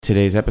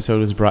Today's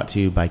episode was brought to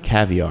you by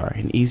Caviar,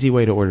 an easy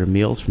way to order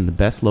meals from the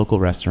best local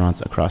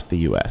restaurants across the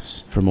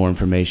U.S. For more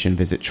information,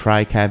 visit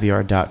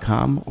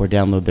trycaviar.com or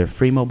download their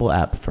free mobile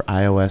app for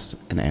iOS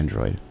and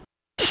Android.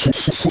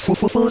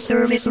 Full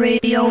Service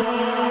Radio.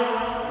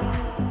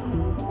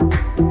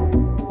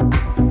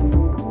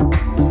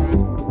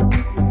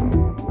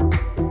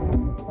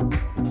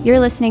 You're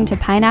listening to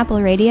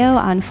Pineapple Radio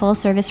on Full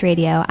Service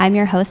Radio. I'm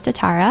your host,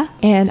 Atara.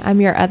 And I'm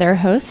your other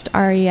host,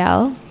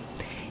 Ariel.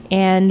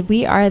 And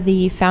we are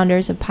the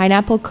founders of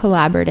Pineapple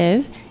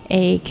Collaborative,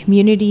 a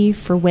community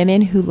for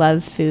women who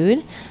love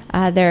food.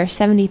 There are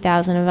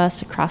 70,000 of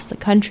us across the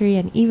country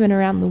and even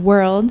around the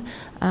world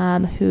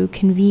who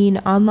convene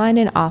online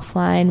and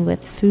offline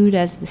with food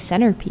as the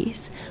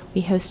centerpiece.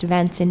 We host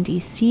events in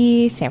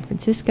D.C., San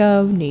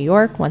Francisco, New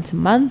York once a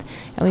month.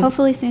 And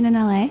hopefully soon in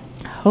LA.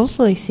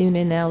 Hopefully soon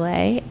in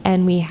LA.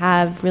 And we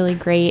have really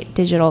great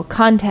digital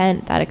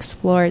content that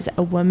explores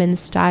a woman's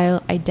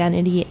style,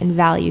 identity, and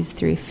values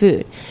through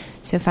food.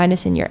 So find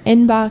us in your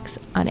inbox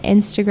on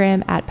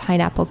Instagram at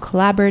Pineapple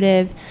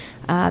Collaborative,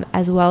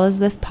 as well as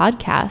this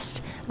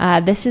podcast.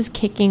 This is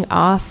kicking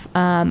off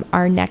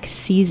our next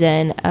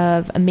season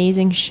of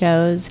amazing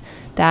shows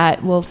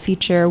that will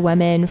feature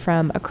women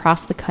from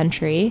across the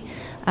country.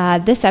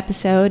 This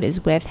episode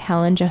is with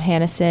Helen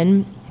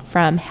Johannesen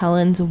from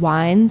Helen's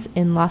Wines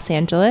in Los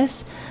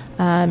Angeles.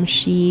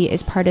 She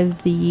is part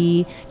of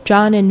the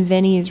John and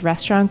Vinny's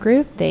restaurant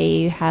group.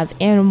 They have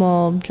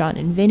Animal, John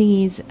and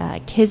Vinny's,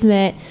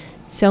 Kismet,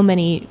 so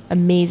many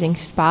amazing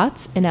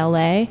spots in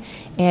LA.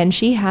 And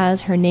she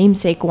has her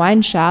namesake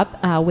wine shop,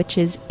 which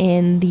is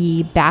in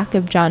the back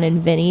of John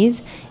and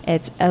Vinny's.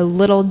 It's a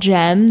little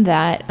gem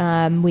that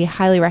we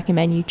highly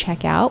recommend you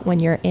check out when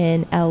you're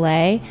in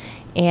LA.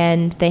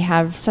 And they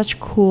have such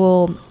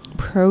cool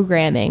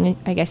programming,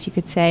 I guess you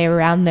could say,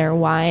 around their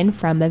wine,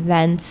 from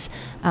events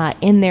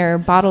in their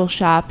bottle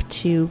shop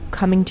to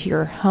coming to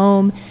your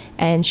home.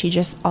 And she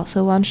just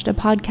also launched a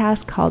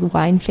podcast called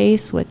Wine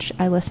Face, which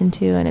I listen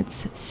to, and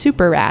it's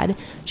super rad.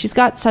 She's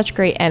got such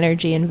great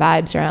energy and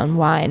vibes around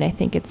wine. I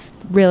think it's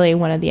really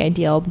one of the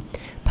ideal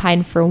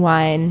Pine for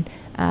Wine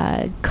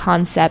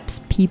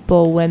concepts,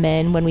 people,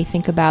 women. When we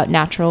think about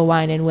natural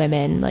wine and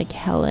women, like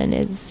Helen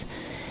is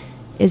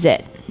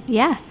it.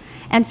 Yeah.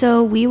 And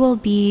so we will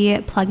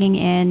be plugging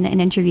in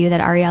an interview that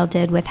Ariel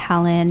did with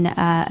Helen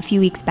a few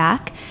weeks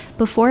back.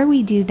 Before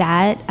we do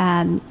that,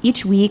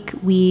 each week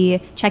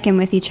we check in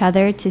with each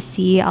other to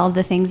see all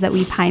the things that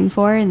we pine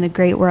for in the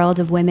great world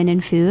of women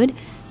and food.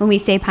 When we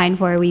say pine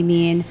for, we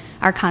mean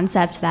our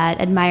concept that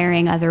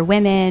admiring other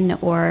women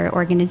or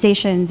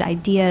organizations,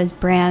 ideas,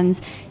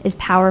 brands is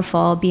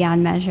powerful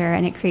beyond measure,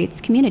 and it creates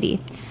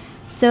community.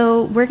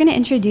 So we're going to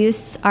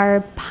introduce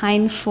our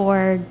Pine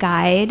for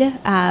guide,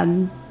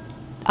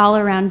 all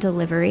around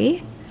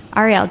delivery.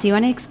 Ariel, do you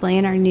want to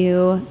explain our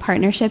new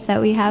partnership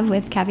that we have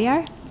with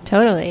Caviar?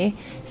 Totally.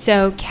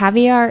 So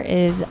Caviar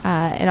is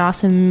an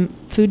awesome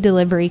food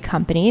delivery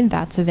company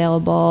that's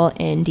available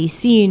in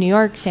DC, New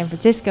York, San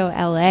Francisco,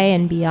 LA,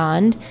 and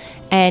beyond.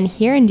 And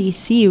here in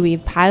DC,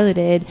 we've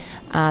piloted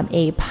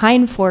a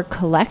Pine for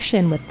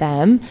collection with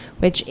them,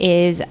 which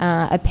is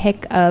a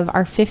pick of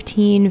our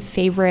 15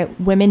 favorite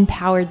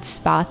women-powered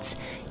spots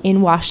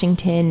in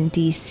Washington,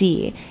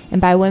 D.C. And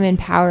by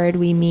women-powered,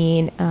 we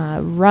mean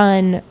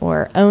run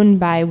or owned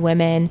by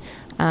women,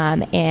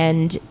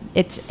 and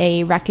it's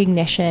a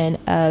recognition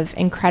of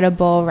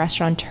incredible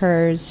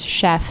restaurateurs,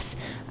 chefs,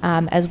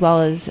 as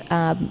well as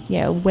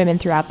women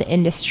throughout the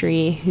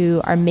industry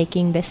who are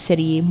making this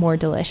city more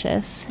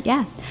delicious.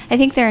 Yeah, I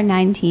think there are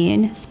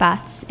 19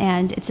 spots,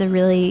 and it's a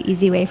really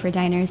easy way for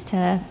diners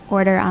to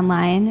order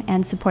online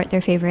and support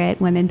their favorite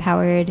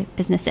women-powered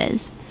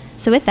businesses.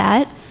 So with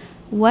that,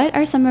 what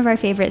are some of our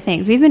favorite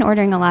things? We've been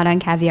ordering a lot on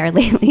Caviar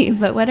lately,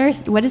 but what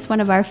is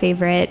one of our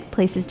favorite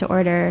places to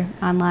order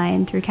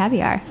online through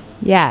Caviar?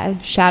 Yeah,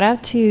 shout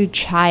out to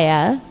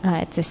Chaya.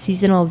 It's a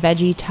seasonal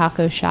veggie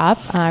taco shop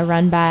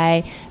run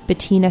by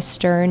Bettina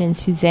Stern and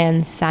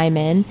Suzanne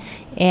Simon.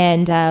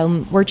 And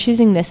we're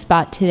choosing this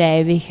spot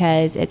today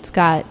because it's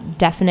got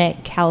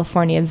definite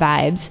California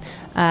vibes.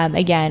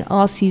 Again,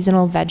 all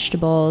seasonal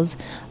vegetables,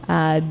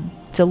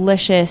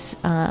 delicious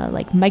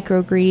like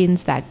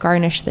microgreens that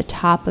garnish the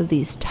top of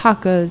these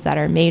tacos that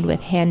are made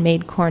with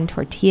handmade corn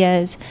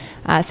tortillas.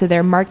 So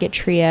their market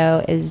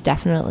trio is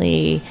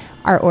definitely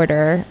our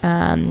order.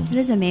 It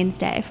is a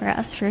mainstay for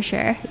us, for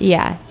sure.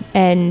 Yeah,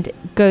 and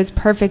goes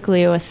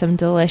perfectly with some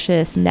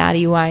delicious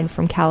natty wine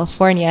from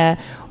California,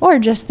 or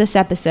just this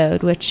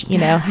episode, which,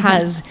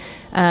 has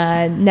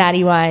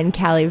natty wine,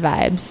 Cali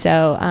vibes.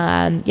 So,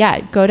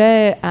 go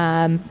to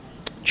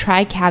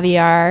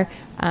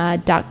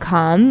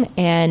trycaviar.com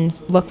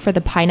and look for the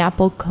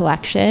Pineapple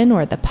Collection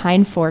or the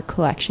Pine for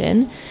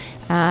Collection,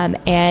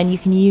 and you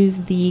can use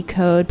the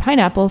code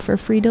Pineapple for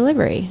free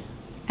delivery.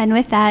 And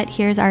with that,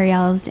 here's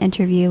Ariel's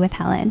interview with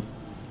Helen.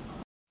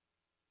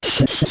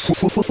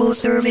 Full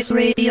Service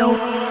Radio.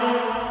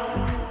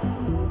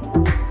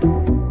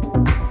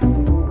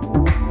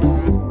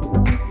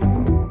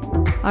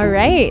 All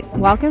right,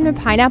 welcome to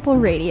Pineapple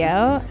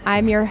Radio.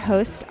 I'm your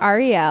host,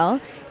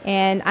 Ariel,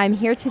 and I'm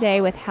here today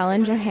with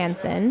Helen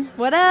Johannesen.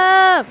 What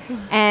up?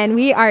 And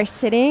we are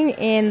sitting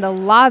in the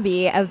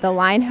lobby of the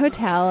Line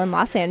Hotel in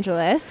Los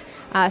Angeles.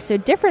 So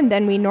different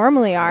than we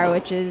normally are,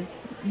 which is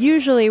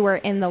usually we're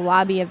in the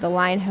lobby of the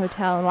Line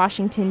Hotel in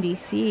Washington,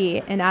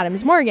 D.C. in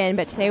Adams Morgan,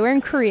 but today we're in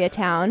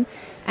Koreatown,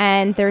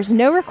 and there's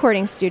no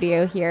recording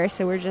studio here,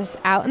 so we're just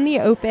out in the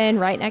open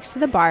right next to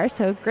the bar,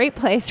 so great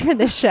place for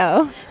this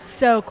show.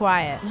 So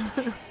quiet.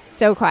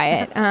 So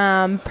quiet.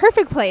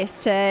 Perfect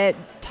place to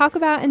talk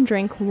about and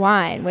drink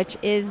wine, which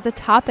is the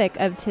topic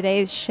of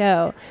today's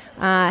show.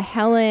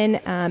 Helen,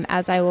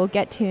 as I will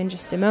get to in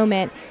just a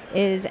moment,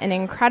 is an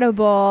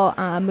incredible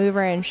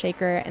mover and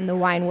shaker in the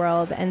wine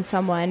world, and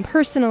someone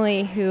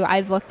personally who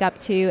I've looked up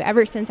to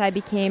ever since I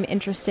became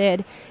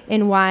interested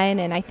in wine.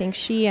 And I think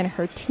she and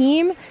her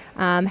team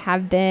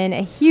have been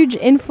a huge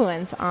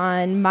influence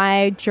on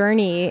my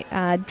journey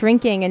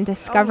drinking and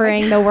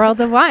discovering the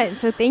world of wine.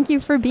 So thank you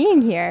for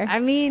being here. I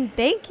mean,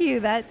 thank you.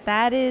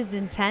 That is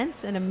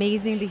intense and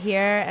amazing to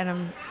hear, and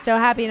I'm so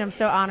happy and I'm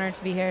so honored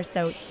to be here.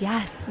 So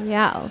yes.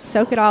 Yeah, I'll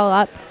soak it all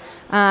up.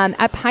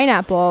 At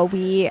Pineapple,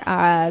 we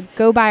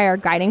go by our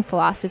guiding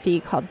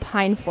philosophy called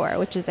Pine 4,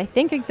 which is, I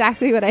think,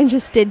 exactly what I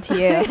just did to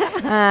you.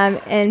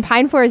 And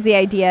Pine 4 is the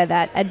idea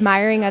that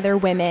admiring other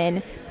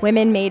women,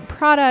 women-made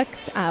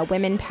products,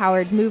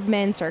 women-powered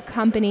movements or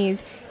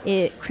companies,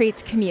 it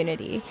creates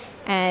community.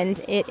 And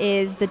it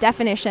is the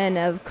definition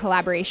of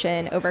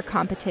collaboration over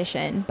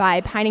competition. By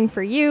pining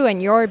for you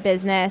and your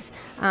business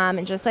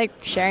and just like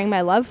sharing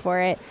my love for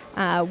it,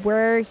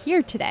 we're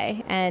here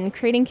today and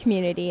creating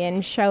community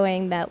and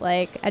showing that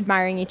like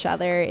admiring each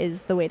other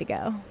is the way to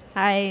go.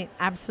 I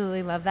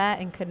absolutely love that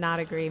and could not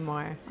agree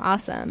more.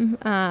 Awesome.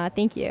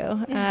 Thank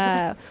you.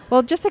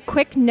 Well, just a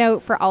quick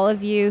note for all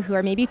of you who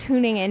are maybe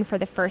tuning in for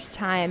the first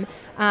time.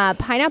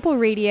 Pineapple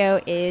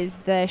Radio is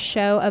the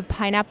show of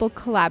Pineapple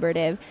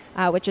Collaborative,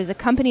 which is a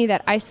company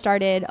that I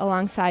started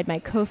alongside my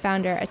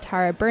co-founder,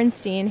 Atara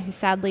Bernstein, who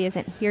sadly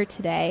isn't here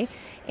today.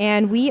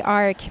 And we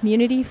are a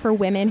community for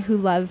women who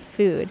love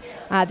food.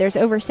 There's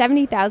over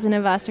 70,000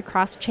 of us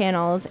across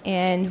channels,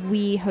 and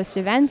we host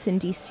events in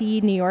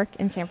DC, New York,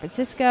 and San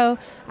Francisco.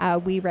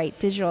 We write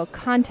digital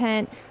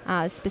content,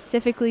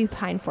 specifically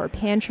Pine 4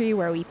 Pantry,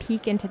 where we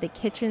peek into the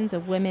kitchens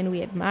of women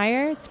we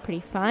admire. It's pretty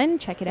fun.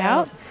 Check it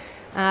out.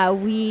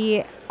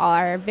 We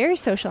are very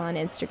social on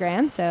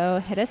Instagram,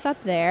 so hit us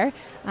up there.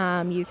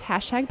 Use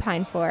hashtag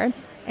Pine4.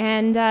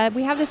 And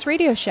we have this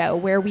radio show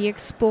where we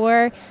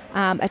explore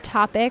a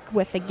topic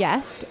with a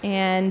guest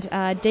and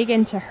dig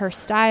into her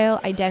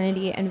style,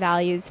 identity, and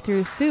values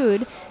through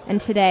food, and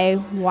today,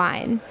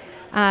 wine.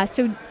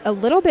 So a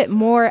little bit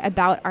more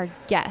about our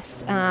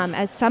guest.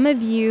 As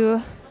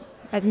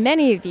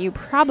many of you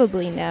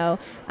probably know,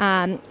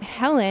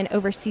 Helen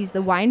oversees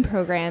the wine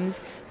programs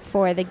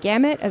for the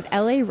gamut of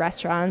LA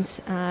restaurants,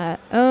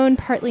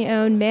 partly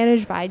owned,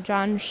 managed by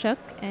John Shook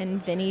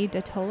and Vinny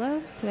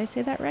Dotolo. Did I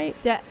say that right?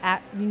 Yeah,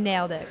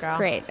 nailed it, girl.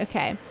 Great.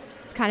 Okay.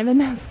 It's kind of a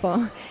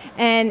mouthful.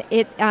 And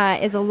it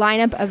is a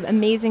lineup of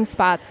amazing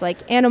spots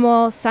like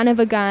Animal, Son of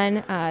a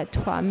Gun,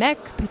 Trois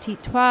Mec, Petit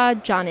Trois,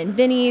 John and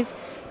Vinny's,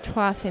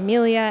 Trois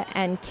Familia,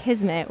 and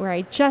Kismet, where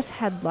I just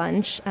had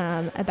lunch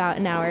about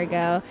an hour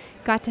ago.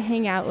 Got to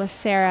hang out with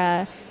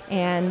Sarah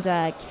and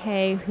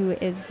Kay, who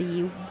is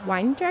the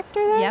wine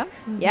director there. Yeah.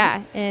 Mm-hmm.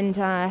 Yeah, and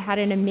had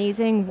an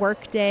amazing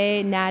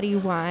workday natty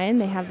wine.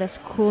 They have this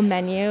cool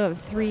menu of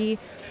 3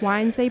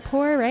 wines they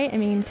pour, right? I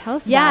mean, tell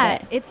us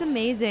about it. Yeah, it's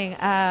amazing.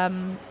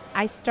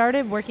 I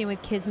started working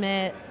with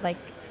Kismet like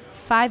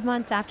 5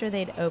 months after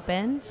they'd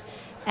opened.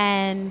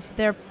 And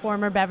their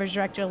former beverage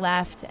director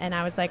left, and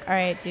I was like, all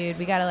right, dude,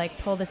 we got to like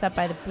pull this up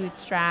by the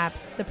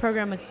bootstraps. The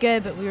program was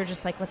good, but we were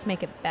just like, let's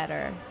make it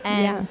better.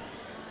 And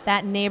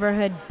that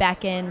neighborhood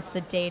beckons the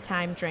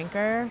daytime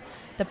drinker,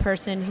 the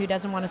person who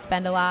doesn't want to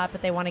spend a lot,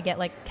 but they want to get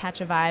like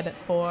catch a vibe at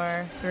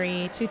 4,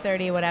 3,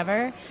 2:30,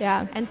 whatever.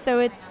 Yeah. And so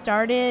it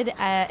started, it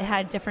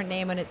had a different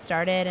name when it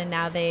started, and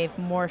now they've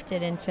morphed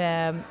it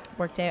into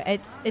Workday.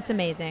 It's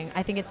amazing.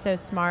 I think it's so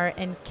smart.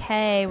 And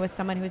Kay was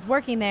someone who was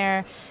working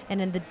there, and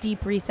in the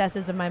deep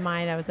recesses of my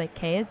mind, I was like,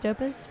 Kay is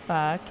dope as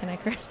fuck. Can I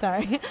curse?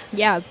 Sorry.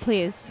 Yeah,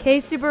 please.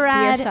 Kay's super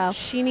rad. Be yourself.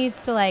 She needs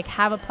to like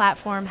have a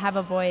platform, have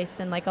a voice,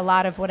 and like a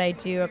lot of what I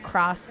do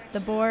across the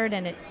board,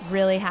 and it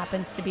really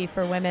happens to be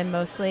for women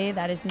mostly.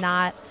 That is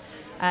not,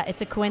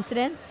 it's a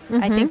coincidence.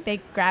 Mm-hmm. I think they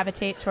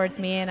gravitate towards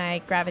me and I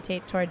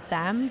gravitate towards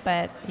them.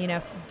 But, you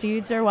know,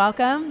 dudes are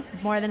welcome.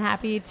 More than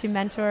happy to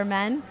mentor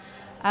men.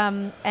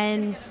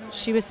 And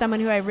she was someone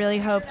who I really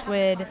hoped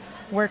would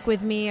work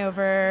with me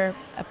over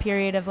a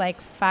period of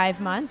like 5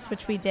 months,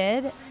 which we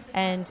did,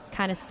 and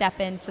kind of step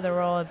into the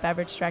role of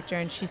beverage director.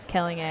 And she's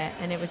killing it.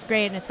 And it was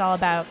great. And it's all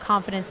about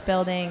confidence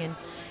building and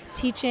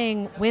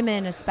teaching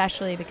women,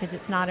 especially because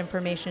it's not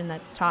information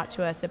that's taught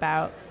to us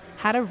about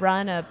how to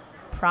run a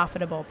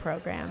profitable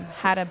program,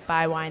 how to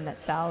buy wine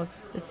that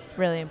sells. It's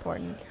really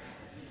important.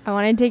 I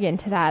want to dig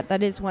into that.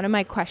 That is one of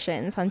my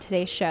questions on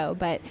today's show.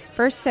 But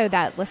first, so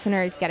that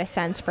listeners get a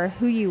sense for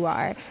who you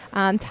are,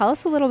 tell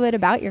us a little bit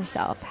about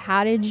yourself.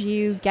 How did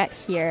you get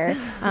here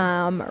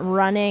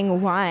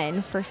running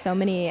wine for so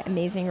many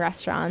amazing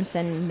restaurants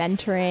and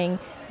mentoring,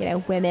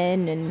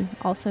 women and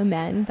also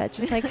men? But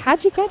just like,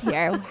 how'd you get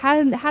here?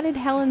 How did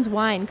Helen's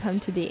Wine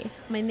come to be?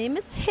 My name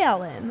is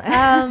Helen.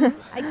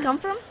 I come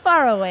from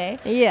far away.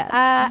 Yes.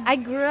 I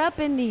grew up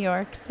in New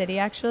York City,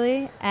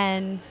 actually,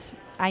 and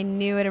I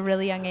knew at a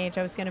really young age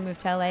I was going to move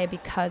to LA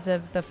because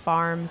of the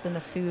farms and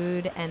the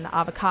food and the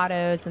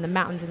avocados and the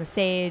mountains and the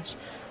sage.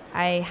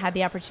 I had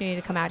the opportunity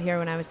to come out here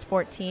when I was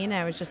 14.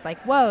 I was just like,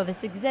 whoa,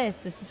 this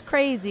exists. This is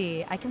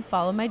crazy. I can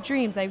follow my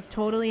dreams. I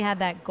totally had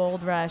that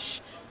gold rush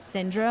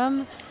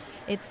syndrome.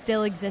 It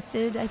still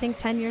existed, I think,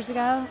 10 years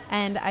ago.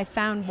 And I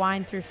found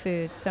wine through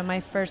food. So my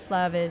first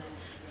love is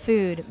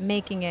food,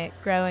 making it,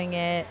 growing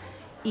it,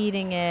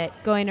 eating it,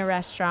 going to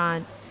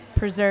restaurants,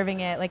 preserving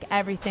it, like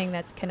everything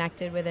that's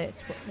connected with it.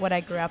 It's what I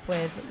grew up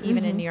with.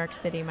 Even in New York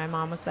City, my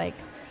mom was like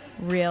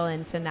real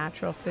into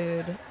natural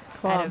food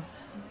at a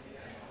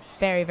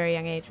very, very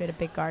young age. We had a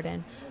big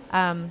garden.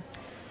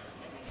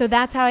 So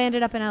that's how I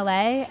ended up in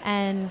LA.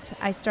 And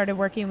I started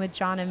working with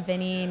John and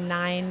Vinny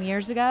 9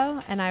 years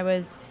ago. And I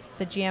was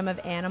the GM of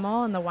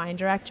Animal and the wine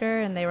director.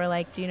 And they were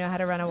like, do you know how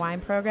to run a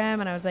wine program?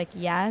 And I was like,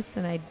 yes.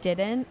 And I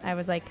didn't. I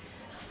was like,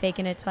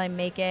 faking it till I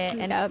make it.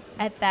 And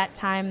at that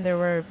time, there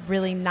were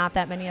really not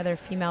that many other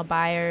female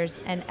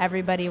buyers. And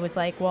everybody was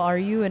like, well, are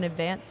you an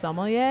advanced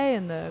sommelier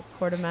in the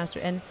Court of Master?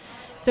 And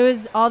so it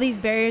was all these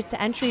barriers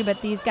to entry.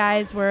 But these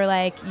guys were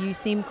like, you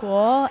seem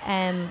cool.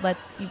 And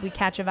we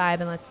catch a vibe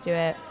and let's do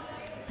it.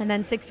 And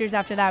then 6 years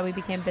after that, we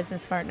became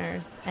business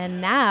partners. And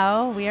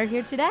now we are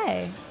here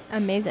today.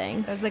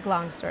 Amazing. That was like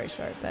long story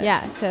short. But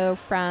yeah. So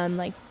from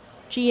like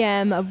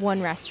GM of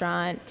one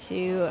restaurant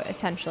to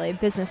essentially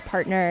business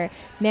partner,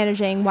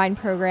 managing wine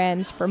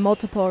programs for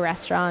multiple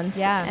restaurants,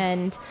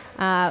 and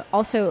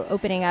also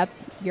opening up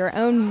your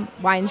own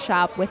wine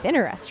shop within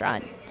a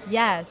restaurant.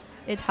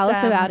 Yes. Tell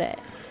us about it.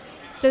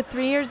 So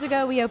 3 years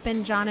ago, we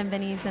opened John and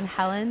Vinny's and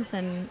Helen's,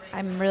 and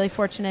I'm really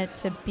fortunate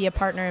to be a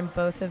partner in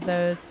both of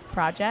those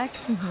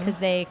projects because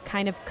they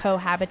kind of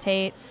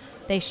cohabitate.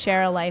 They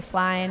share a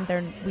lifeline.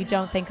 We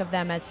don't think of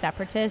them as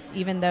separatists,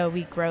 even though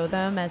we grow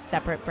them as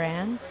separate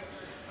brands.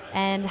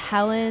 And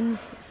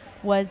Helen's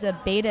was a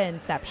beta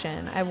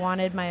inception. I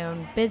wanted my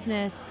own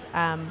business.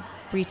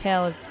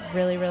 Retail is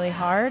really, really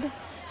hard.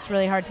 It's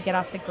really hard to get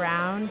off the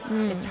ground.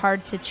 It's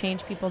hard to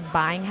change people's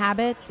buying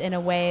habits in a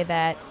way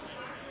that,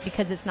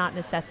 because it's not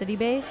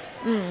necessity-based.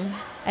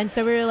 And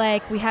so we were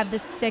like, we have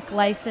this sick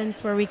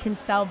license where we can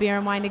sell beer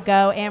and wine to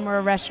go, and we're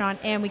a restaurant,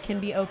 and we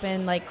can be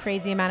open like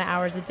crazy amount of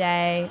hours a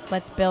day.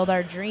 Let's build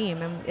our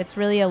dream. And it's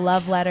really a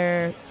love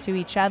letter to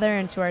each other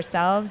and to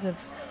ourselves of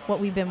what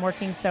we've been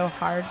working so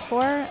hard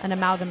for, an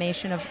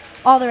amalgamation of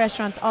all the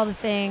restaurants, all the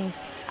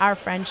things, our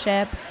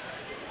friendship.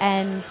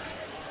 And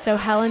so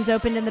Helen's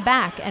opened in the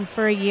back. And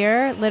for a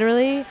year,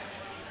 literally,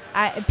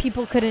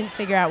 people couldn't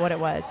figure out what it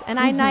was. And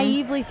I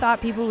naively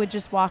thought people would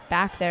just walk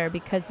back there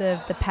because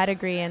of the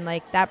pedigree. And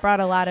like that brought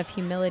a lot of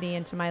humility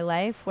into my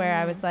life where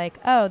I was like,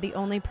 oh, the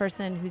only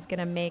person who's going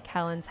to make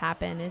Helen's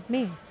happen is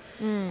me.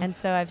 And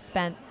so I've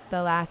spent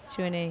the last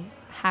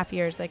 2.5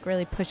 years like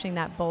really pushing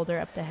that boulder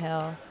up the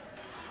hill.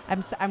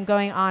 I'm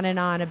going on and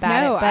on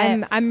about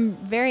it. But I'm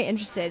very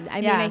interested.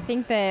 I mean, I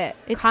think the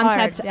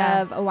concept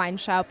of a wine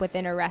shop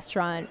within a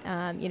restaurant,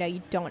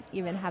 you don't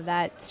even have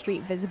that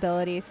street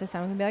visibility. So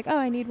someone can be like, oh,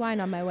 I need wine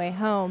on my way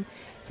home.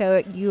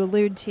 So you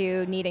allude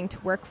to needing to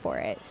work for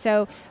it.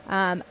 So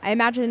I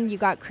imagine you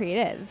got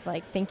creative,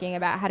 like thinking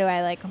about how do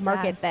I like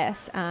market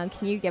this? Can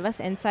you give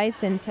us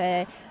insights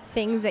into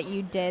things that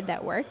you did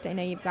that worked? I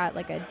know you've got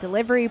like a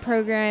delivery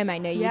program. I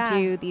know you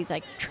do these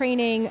like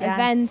training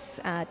events.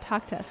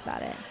 Talk to us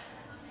about it.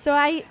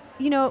 So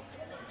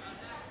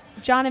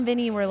John and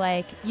Vinny were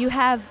like, you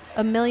have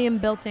 1 million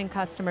built-in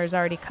customers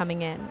already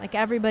coming in. Like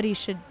everybody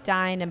should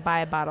dine and buy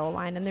a bottle of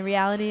wine. And the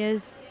reality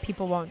is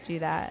people won't do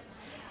that.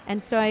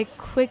 And so I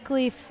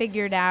quickly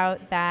figured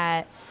out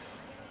that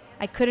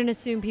I couldn't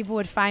assume people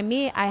would find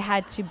me. I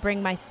had to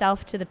bring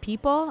myself to the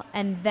people,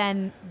 and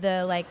then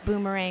the like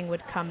boomerang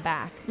would come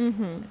back.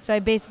 So I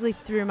basically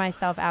threw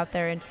myself out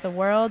there into the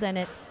world, and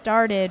it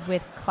started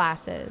with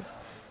classes.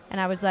 And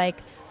I was like,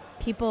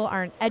 people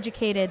aren't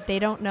educated. They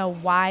don't know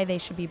why they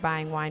should be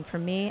buying wine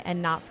from me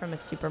and not from a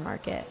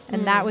supermarket.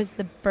 And that was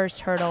the first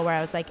hurdle where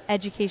I was like,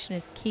 education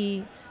is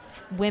key.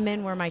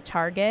 Women were my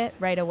target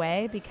right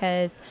away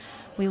because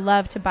we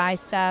love to buy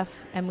stuff,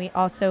 and we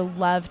also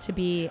love to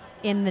be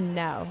in the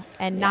know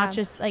and not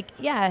just like,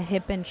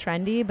 hip and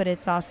trendy, but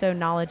it's also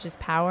knowledge is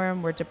power,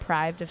 and we're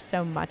deprived of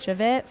so much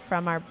of it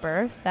from our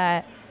birth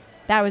that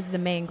was the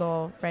main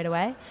goal right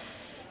away.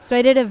 So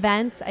I did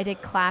events, I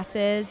did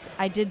classes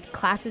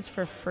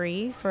for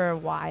free for a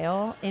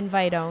while,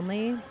 invite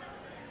only.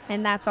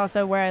 And that's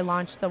also where I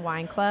launched the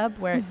wine club,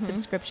 where it's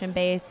subscription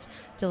based,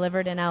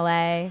 delivered in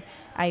LA.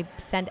 I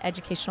send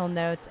educational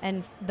notes,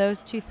 and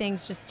those two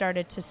things just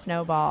started to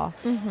snowball.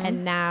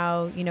 And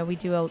now, you know, we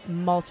do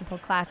multiple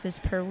classes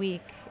per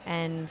week,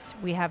 and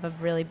we have a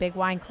really big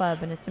wine club,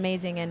 and it's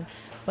amazing. And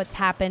what's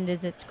happened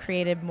is it's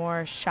created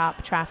more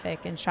shop traffic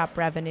and shop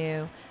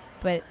revenue.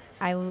 But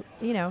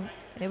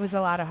it was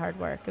a lot of hard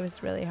work. It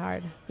was really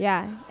hard.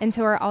 Yeah. And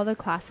so are all the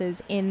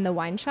classes in the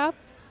wine shop?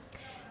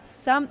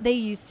 They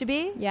used to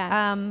be.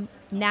 Yeah.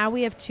 Now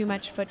we have too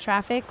much foot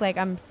traffic. Like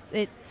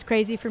it's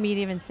crazy for me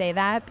to even say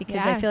that,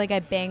 because I feel like I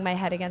banged my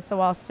head against the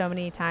wall so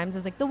many times. I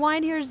was like, the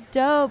wine here is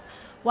dope.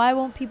 Why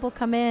won't people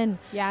come in?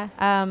 Yeah.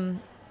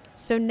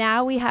 So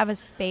now we have a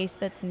space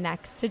that's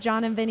next to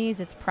John and Vinny's.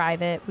 It's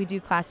private. We do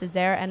classes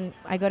there, and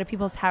I go to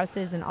people's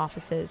houses and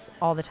offices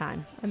all the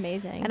time.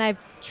 Amazing. And I've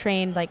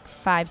trained like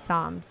 5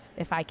 somms.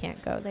 If I can't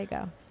go, they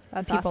go.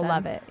 That's People awesome.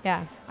 love it.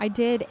 Yeah. I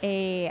did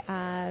a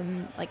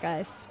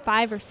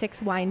 5 or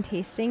 6 wine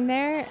tasting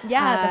there.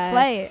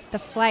 Yeah, the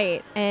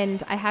flight.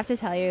 And I have to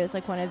tell you, it was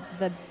like one of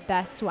the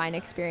best wine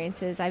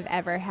experiences I've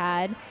ever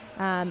had.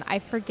 I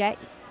forget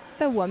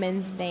the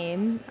woman's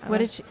name. What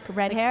did she,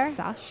 red hair?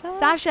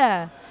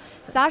 Sasha.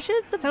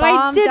 Sasha's the So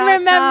bomb. I did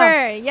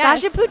remember.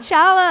 Yes. Sasha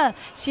Puchala.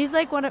 She's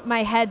like one of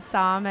my head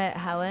somm at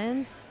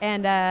Helen's.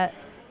 And,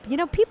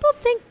 people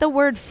think the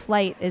word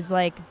flight is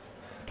like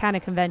kind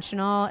of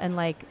conventional and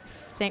like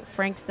St.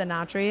 Frank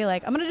Sinatra.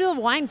 Like, I'm going to do a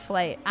wine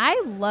flight.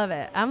 I love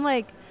it. I'm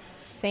like,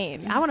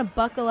 same. I want to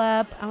buckle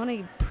up. I want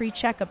to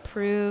pre-check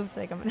approved.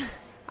 Like, I'm going to.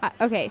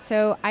 Okay,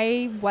 so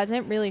I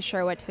wasn't really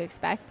sure what to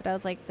expect, but I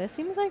was like, this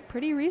seems like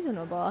pretty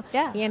reasonable.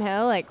 Yeah. You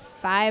know, like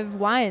 5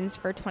 wines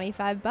for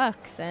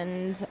 $25,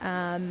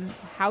 and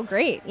how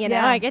great. You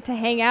know, I get to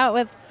hang out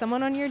with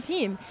someone on your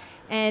team.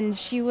 And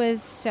she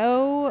was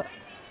so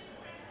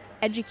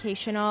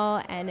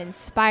educational and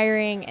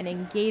inspiring and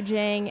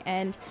engaging.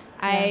 And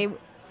I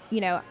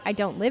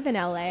don't live in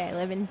LA. I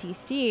live in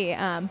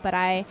DC, but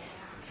I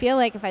feel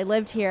like if I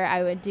lived here,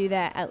 I would do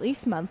that at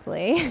least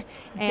monthly.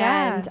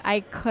 And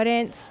I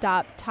couldn't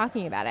stop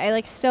talking about it.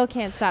 I still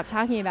can't stop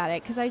talking about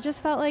it, because I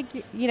just felt like,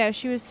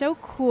 she was so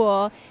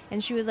cool,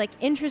 and she was like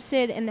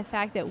interested in the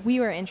fact that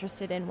we were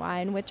interested in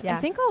wine, which I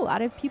think a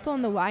lot of people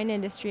in the wine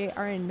industry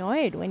are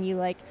annoyed when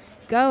you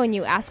go and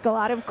you ask a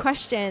lot of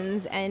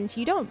questions and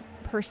you don't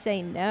per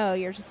se know.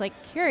 You're just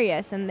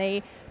curious, and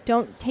they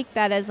don't take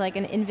that as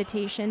an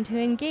invitation to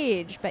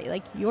engage, but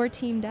your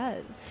team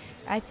does.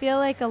 I feel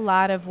like a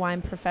lot of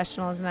wine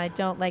professionals, and I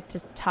don't like to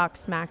talk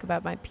smack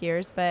about my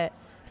peers, but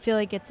I feel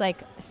like it's a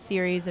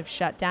series of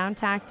shutdown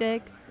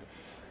tactics.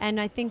 And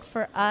I think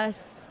for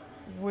us,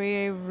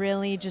 we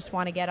really just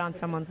want to get on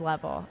someone's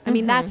level. I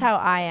mean, that's how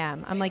I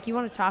am. I'm like, you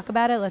want to talk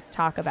about it? Let's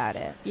talk about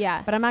it.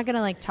 Yeah. But I'm not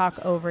going to talk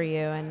over you.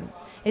 And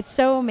it's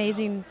so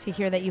amazing to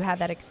hear that you had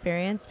that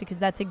experience, because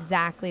that's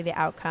exactly the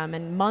outcome.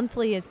 And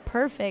monthly is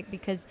perfect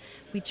because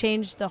we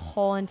changed the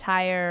whole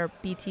entire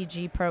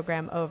BTG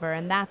program over.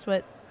 And that's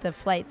what the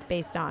flight's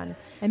based on.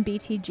 And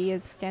BTG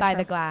stands by for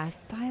the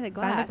glass. By the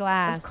glass. By the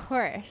glass. Of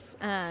course.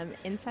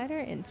 Insider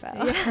info.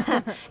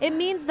 Yeah. It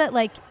means that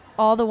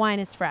all the wine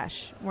is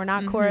fresh. We're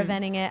not core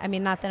eventing it. I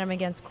mean, not that I'm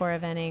against core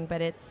eventing,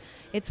 but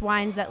it's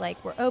wines that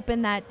were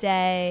open that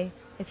day.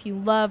 If you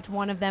loved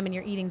one of them and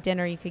you're eating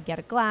dinner, you could get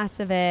a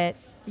glass of it.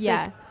 It's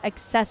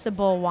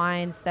accessible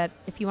wines that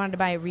if you wanted to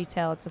buy at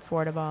retail, it's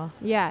affordable.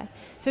 Yeah.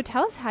 So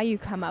tell us how you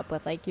come up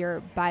with your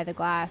by the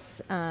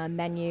glass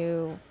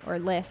menu, or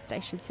list, I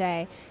should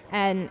say,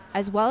 and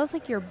as well as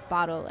your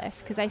bottle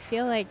list, because I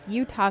feel like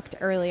you talked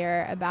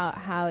earlier about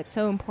how it's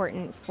so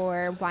important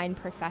for wine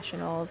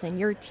professionals and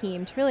your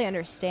team to really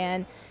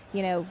understand,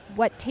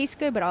 what tastes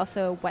good, but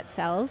also what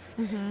sells.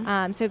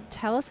 So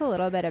tell us a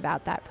little bit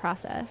about that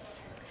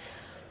process.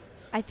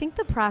 I think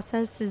the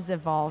process is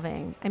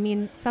evolving. I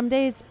mean, some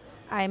days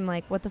I'm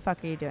like, what the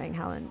fuck are you doing,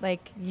 Helen?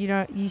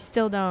 You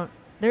still don't,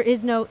 there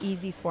is no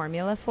easy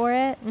formula for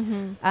it.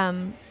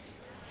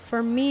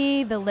 For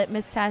me, the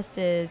litmus test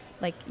is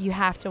you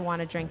have to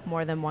want to drink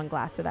more than 1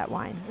 glass of that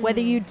wine.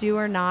 Whether you do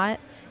or not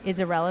is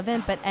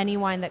irrelevant, but any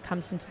wine that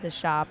comes into the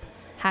shop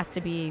has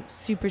to be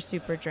super,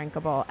 super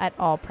drinkable at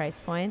all price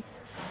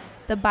points.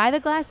 The by the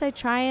glass, I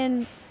try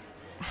and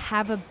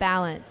have a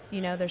balance.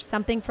 There's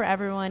something for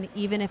everyone,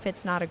 even if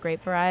it's not a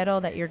grape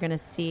varietal that you're going to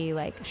see.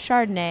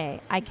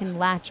 Chardonnay, I can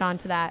latch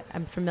onto that.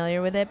 I'm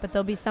familiar with it, but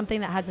there'll be something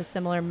that has a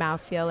similar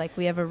mouthfeel.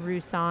 We have a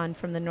Roussan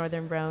from the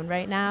Northern Rhone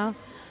right now,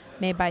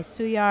 made by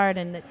Souillard,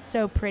 and it's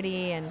so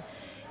pretty, and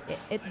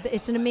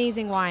it's an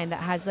amazing wine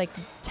that has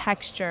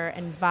texture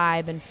and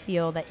vibe and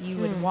feel that you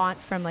would want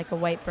from a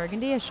white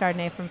Burgundy, a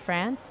Chardonnay from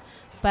France,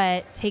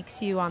 but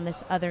takes you on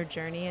this other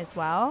journey as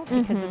well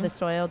because of the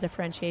soil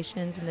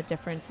differentiations and the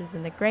differences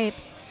in the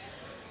grapes.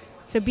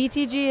 So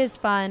BTG is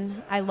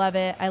fun. I love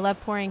it. I love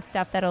pouring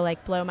stuff that'll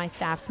blow my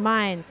staff's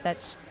minds,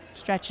 that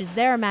stretches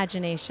their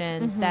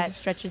imaginations, that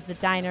stretches the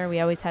diner. We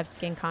always have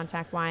skin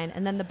contact wine.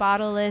 And then the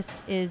bottle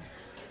list is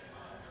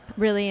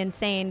really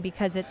insane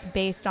because it's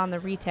based on the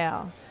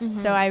retail.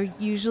 So I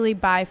usually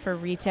buy for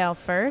retail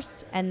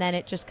first, and then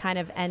it just kind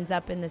of ends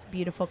up in this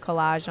beautiful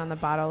collage on the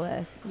bottle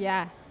list.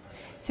 Yeah.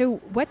 So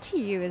what to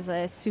you is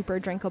a super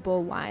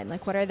drinkable wine?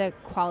 Like, what are the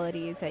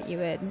qualities that you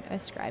would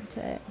ascribe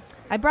to it?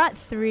 I brought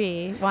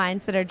 3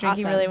 wines that are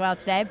drinking Awesome. really well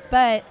today,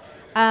 but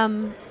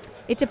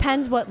it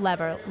depends what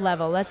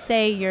level. Let's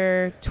say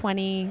you're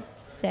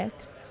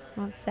 26,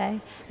 let's say,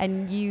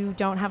 and you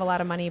don't have a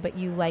lot of money, but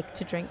you like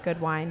to drink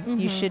good wine.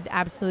 You should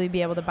absolutely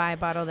be able to buy a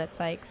bottle that's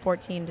like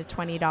 $14 to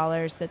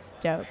 $20 that's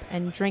dope.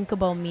 And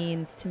drinkable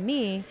means to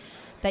me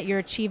that you're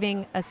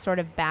achieving a sort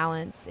of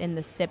balance in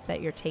the sip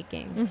that you're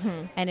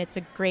taking. And it's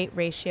a great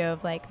ratio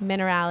of like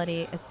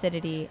minerality,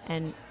 acidity,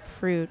 and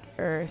fruit,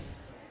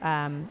 earth,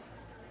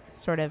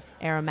 sort of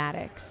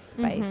aromatic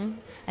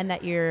spice. And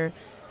that you're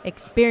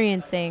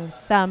experiencing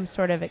some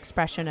sort of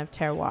expression of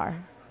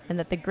terroir. And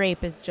that the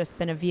grape has just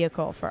been a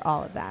vehicle for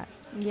all of that.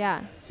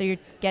 Yeah. So you're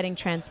getting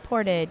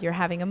transported, you're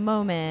having a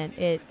moment.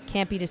 It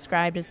can't be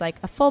described as like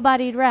a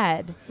full-bodied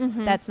red.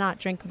 That's not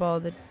drinkable.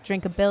 The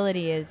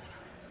drinkability is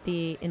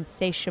the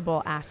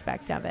insatiable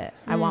aspect of it.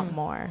 I want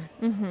more.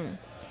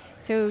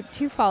 So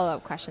 2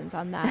 follow-up questions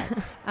on that.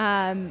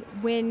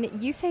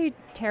 When you say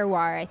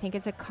terroir, I think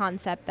it's a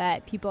concept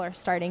that people are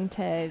starting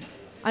to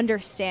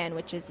understand,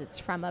 which is it's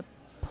from a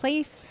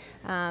place,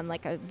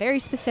 like a very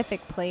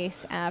specific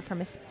place,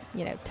 from a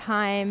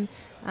time,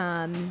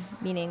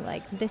 meaning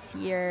like this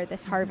year,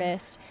 this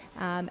harvest,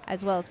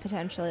 as well as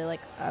potentially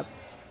like a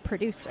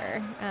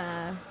producer,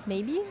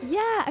 maybe.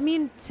 Yeah, I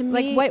mean, to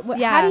me, Like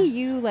what how do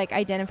you like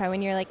identify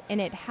when you're like,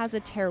 and it has a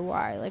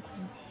terroir? Like,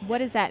 what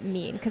does that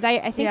mean? Because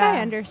I think I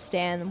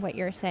understand what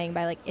you're saying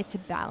by like it's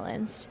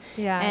balanced.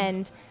 Yeah.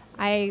 And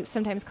I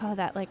sometimes call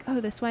that like,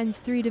 oh, this wine's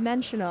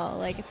 3-dimensional.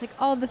 Like it's like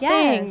all the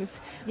Yes.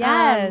 things,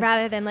 Yes.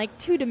 rather than like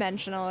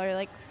 2-dimensional or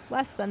like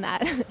less than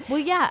that. Well,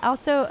 yeah.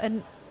 Also,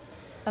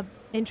 a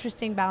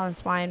interesting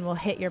balanced wine will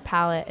hit your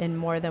palate in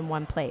more than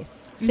one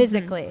place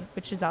physically,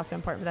 which is also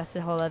important. But that's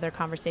a whole other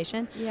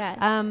conversation.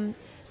 Yeah.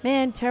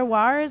 Man,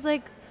 terroir is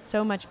like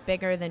so much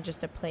bigger than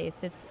just a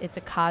place. It's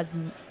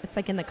a it's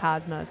like in the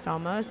cosmos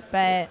almost.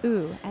 But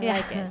Ooh, I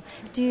like it.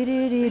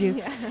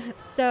 do.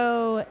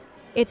 So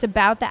it's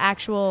about the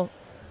actual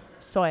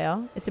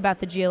soil. It's about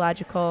the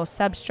geological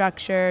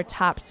substructure,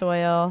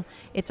 topsoil.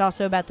 It's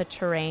also about the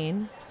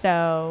terrain.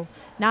 So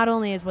not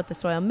only is what the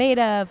soil made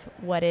of,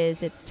 what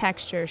is its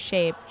texture,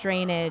 shape,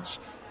 drainage,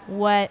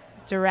 what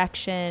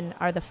direction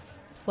are the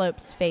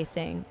slopes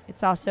facing.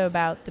 It's also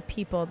about the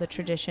people, the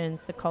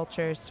traditions, the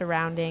cultures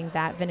surrounding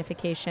that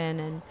vinification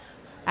and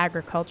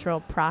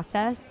agricultural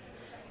process.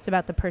 It's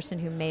about the person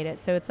who made it.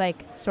 So it's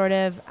like sort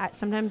of,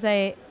 sometimes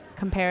I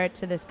compare it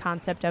to this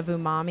concept of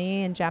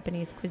umami in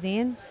Japanese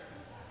cuisine,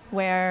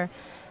 where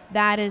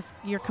that is,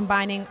 you're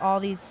combining all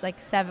these like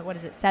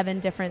 7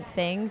 different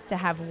things to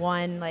have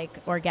one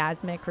like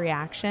orgasmic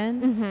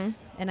reaction.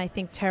 And I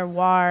think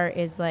terroir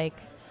is like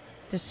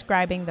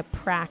describing the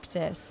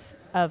practice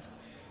of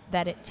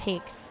that it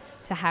takes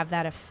to have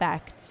that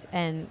effect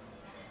and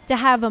to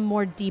have a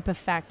more deep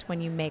effect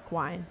when you make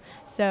wine.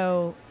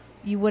 So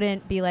you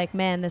wouldn't be like,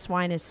 man, this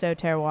wine is so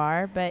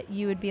terroir, but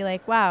you would be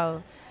like,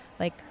 wow,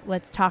 like,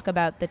 let's talk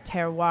about the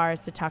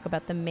terroirs, to talk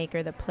about the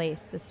maker, the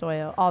place, the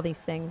soil, all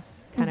these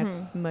things kind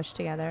of mushed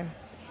together.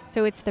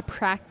 So it's the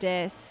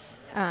practice,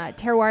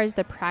 terroir is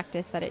the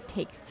practice that it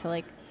takes to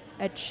like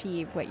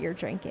achieve what you're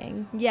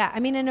drinking. Yeah,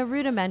 I mean, in a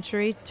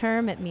rudimentary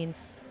term, it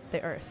means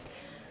the earth.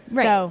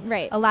 Right, So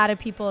right. a lot of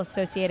people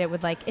associate it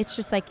with like, it's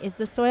just like, is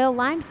the soil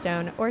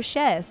limestone or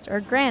schist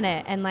or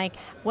granite, and like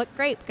what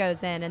grape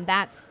goes in, and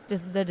that's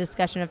just the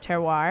discussion of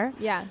terroir.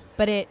 Yeah.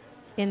 But it,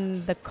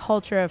 in the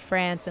culture of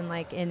France and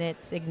like in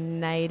its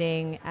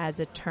igniting as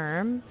a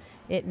term,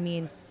 it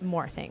means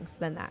more things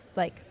than that.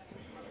 Like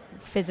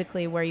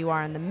physically where you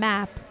are on the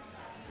map,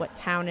 what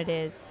town it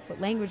is, what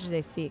language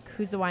they speak,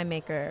 who's the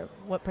winemaker,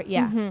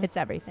 it's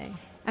everything.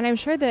 And I'm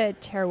sure the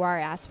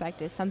terroir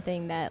aspect is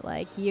something that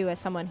like you as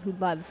someone who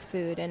loves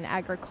food and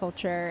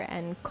agriculture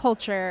and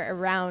culture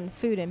around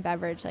food and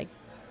beverage, like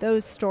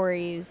those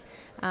stories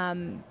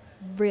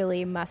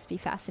really must be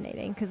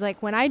fascinating. Because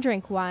like when I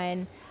drink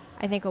wine,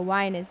 I think a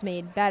wine is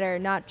made better,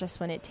 not just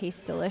when it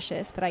tastes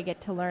delicious, but I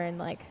get to learn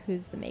like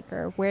who's the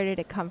maker, where did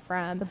it come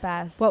from, It's the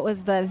best. what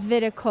was the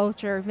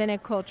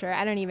viniculture.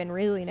 I don't even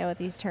really know what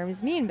these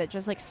terms mean, but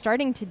just like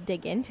starting to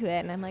dig into it,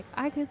 and I'm like,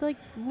 I could like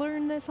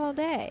learn this all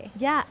day.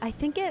 Yeah, I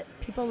think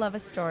people love a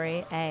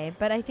story,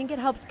 but I think it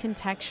helps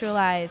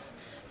contextualize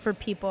for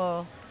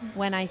people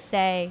when I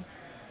say,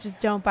 just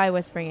don't buy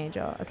Whispering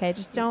Angel, okay?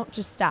 Just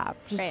stop.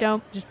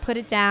 Just put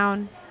it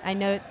down. I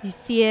know you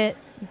see it,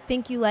 you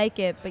think you like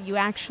it, but you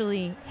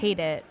actually hate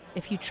it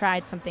if you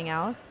tried something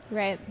else.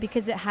 Right.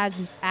 Because it has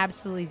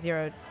absolutely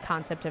zero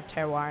concept of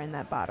terroir in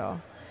that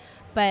bottle.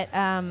 But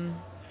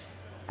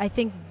I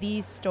think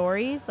these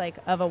stories, like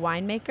of a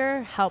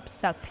winemaker, help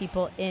suck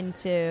people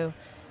into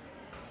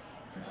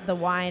the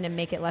wine and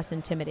make it less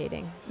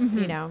intimidating.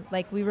 You know,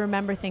 like we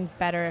remember things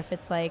better if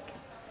it's like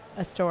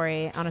a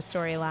story on a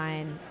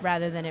storyline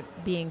rather than it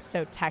being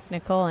so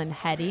technical and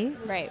heady.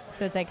 Right.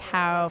 So it's like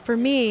how, for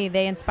me,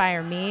 they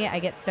inspire me. I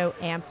get so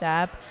amped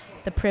up.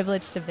 The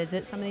privilege to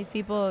visit some of these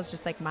people is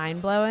just like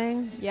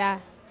mind-blowing. Yeah.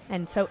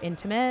 And so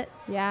intimate.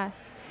 Yeah.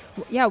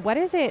 Yeah. What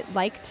is it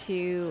like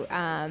to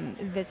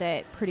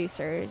visit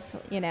producers?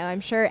 You know,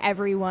 I'm sure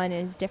everyone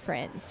is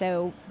different.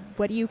 So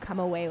what do you come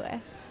away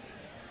with?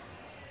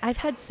 I've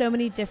had so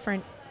many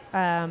different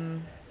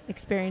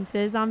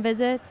experiences on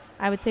visits.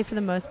 I would say for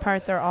the most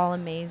part, they're all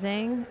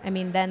amazing. I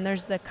mean, then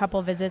there's the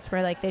couple visits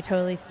where like they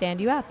totally stand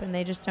you up and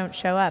they just don't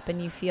show up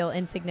and you feel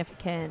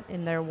insignificant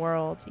in their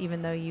world,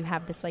 even though you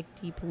have this like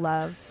deep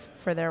love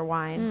for their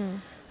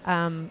wine.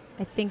 I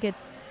think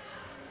it's,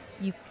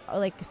 you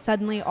like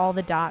suddenly all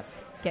the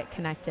dots get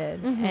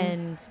connected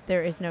and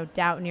there is no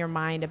doubt in your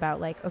mind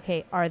about like,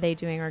 okay, are they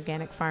doing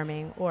organic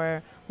farming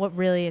or what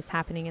really is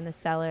happening in the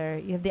cellar?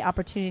 You have the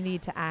opportunity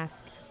to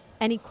ask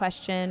any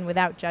question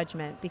without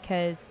judgment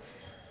because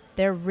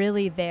they're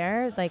really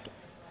there like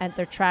at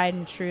their tried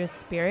and true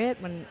spirit.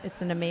 When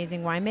it's an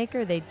amazing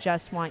winemaker, they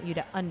just want you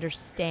to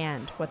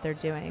understand what they're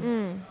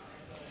doing.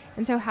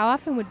 And so how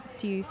often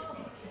do you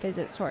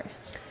visit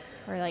Source?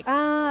 Or like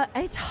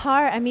it's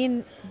hard. I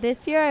mean,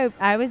 this year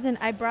I was in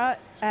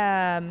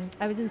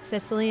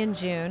Sicily in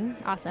June.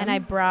 Awesome. And I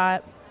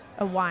brought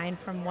a wine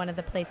from one of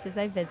the places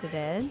I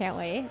visited. Can't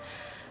wait.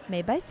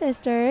 Made by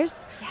sisters.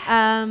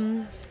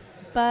 Yes.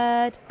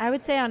 But I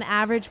would say on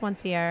average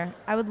once a year.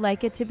 I would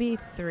like it to be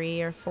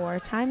 3 or 4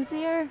 times a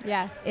year.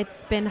 Yeah.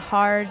 It's been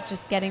hard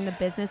just getting the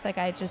business. Like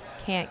I just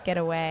can't get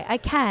away. I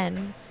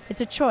can.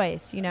 It's a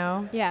choice, you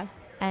know? Yeah.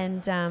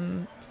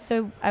 And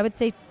so I would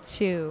say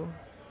 2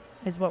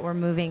 is what we're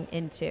moving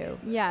into.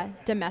 Yeah.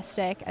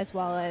 Domestic as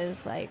well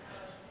as like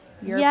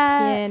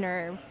European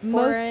or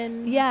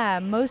foreign.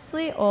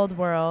 Mostly old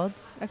world.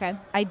 Okay.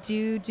 I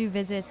do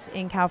visits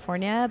in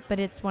California, but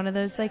it's one of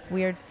those like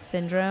weird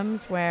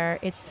syndromes where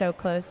it's so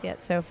close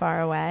yet so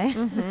far away.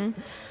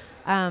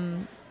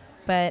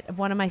 But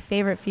one of my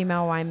favorite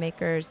female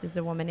winemakers is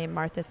a woman named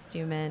Martha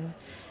Stuman.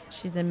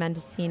 She's in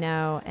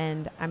Mendocino,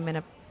 and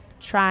I'm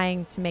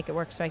trying to make it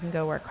work so I can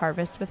go work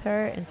harvest with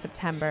her in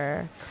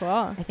September. Cool.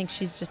 I think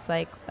she's just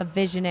like a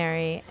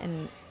visionary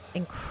and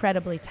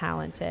incredibly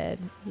talented.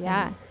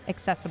 And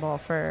accessible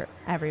for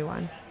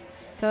everyone.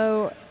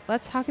 So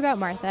let's talk about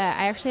Martha.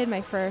 I actually had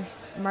my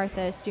first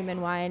Martha Stuman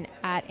wine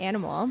at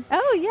Animal.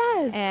 Oh,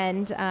 yes.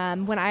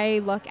 And when I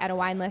look at a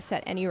wine list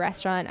at any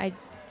restaurant, I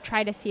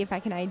try to see if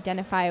I can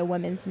identify a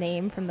woman's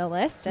name from the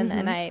list. And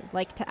then I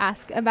like to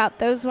ask about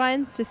those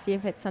wines to see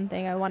if it's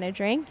something I want to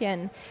drink.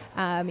 And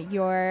Sam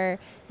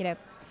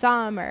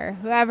or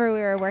whoever we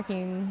were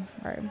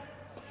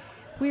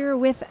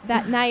with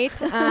that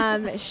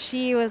night,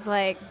 she was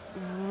like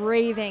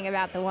raving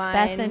about the wine.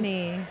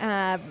 Bethany.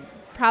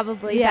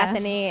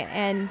 Bethany,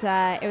 and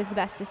it was the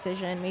best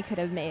decision we could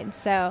have made.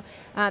 So,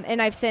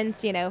 and I've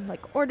since,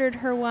 ordered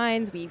her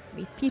wines. We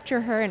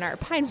feature her in our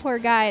Pine Floor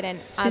guide, and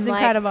she's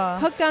incredible.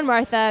 Hooked on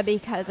Martha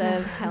because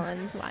of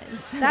Helen's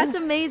wines. That's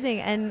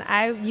amazing,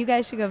 and you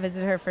guys should go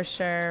visit her for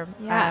sure.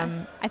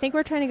 Yeah, I think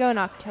we're trying to go in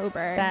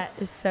October. That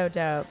is so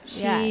dope.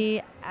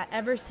 She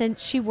ever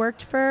since she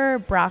worked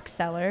for Brock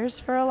Cellars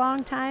for a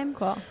long time.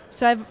 Cool.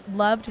 So I've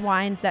loved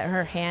wines that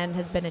her hand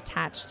has been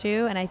attached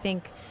to, and I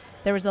think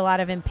there was a lot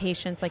of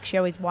impatience. Like she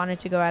always wanted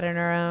to go out on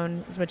her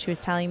own, is what she was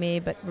telling me,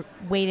 but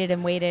waited,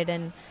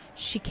 and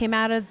she came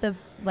out of the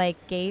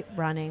gate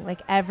running.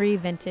 Like every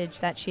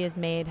vintage that she has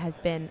made has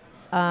been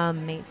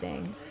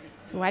amazing.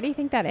 So why do you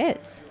think that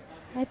is?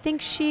 I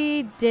think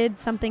she did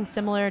something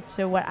similar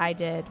to what I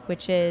did,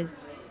 which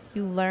is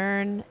you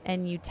learn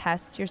and you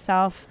test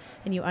yourself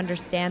and you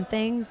understand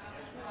things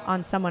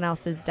on someone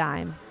else's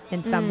dime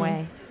in some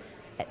way,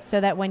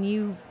 so that when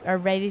you are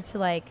ready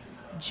to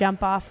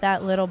jump off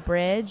that little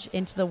bridge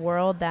into the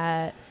world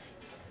that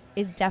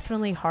is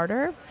definitely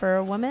harder for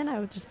a woman.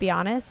 I would just be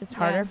honest. It's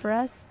harder for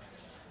us.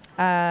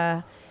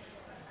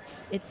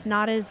 It's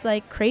not as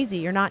crazy.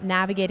 You're not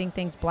navigating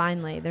things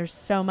blindly. There's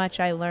so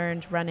much I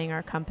learned running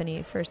our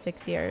company for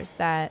 6 years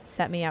that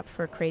set me up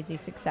for crazy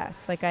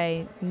success.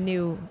 I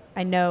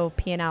know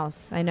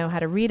P&Ls. I know how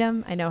to read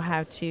them. I know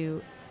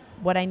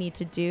what I need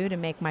to do to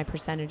make my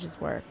percentages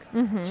work.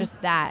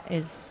 Just that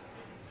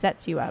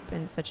sets you up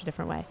in such a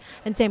different way.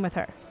 And same with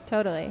her.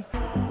 Totally.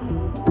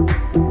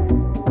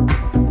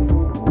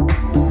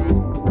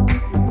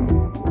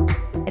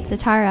 It's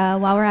Atara.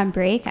 While we're on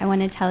break, I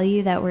want to tell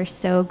you that we're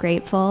so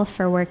grateful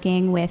for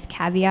working with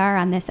Caviar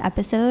on this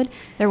episode.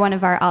 They're one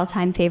of our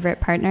all-time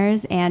favorite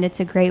partners, and it's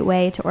a great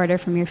way to order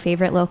from your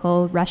favorite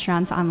local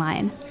restaurants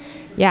online.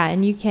 Yeah,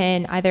 and you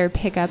can either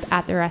pick up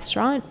at the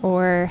restaurant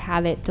or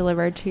have it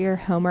delivered to your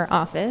home or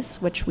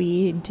office, which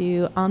we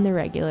do on the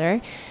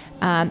regular.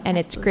 And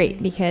it's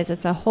great because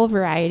it's a whole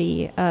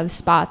variety of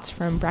spots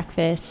from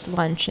breakfast,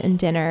 lunch, and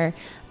dinner.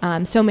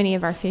 So many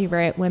of our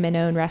favorite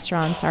women-owned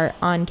restaurants are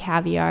on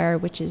Caviar,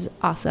 which is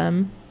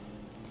awesome.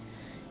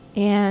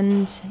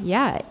 And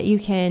yeah, you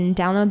can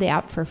download the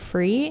app for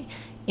free.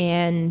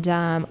 and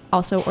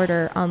also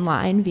order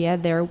online via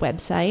their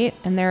website.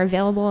 And they're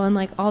available in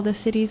like all the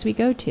cities we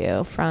go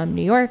to, from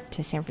New York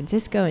to San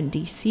Francisco and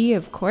DC,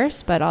 of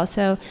course, but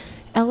also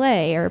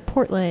LA or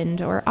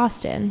Portland or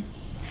Austin.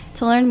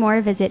 To learn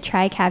more, visit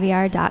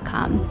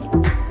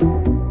trycaviar.com.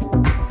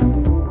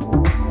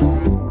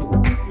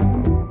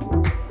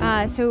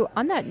 So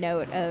on that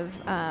note of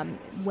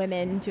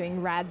women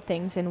doing rad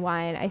things in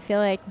wine, I feel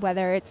like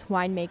whether it's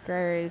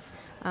winemakers,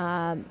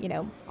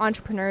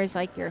 entrepreneurs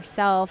like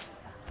yourself,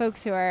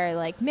 folks who are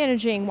like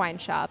managing wine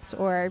shops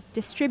or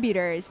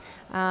distributors,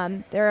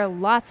 there are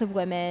lots of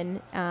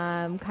women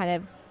kind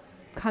of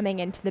coming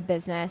into the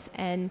business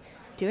and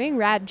doing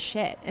rad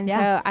shit. And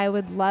so I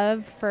would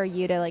love for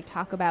you to like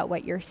talk about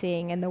what you're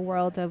seeing in the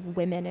world of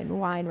women in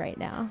wine right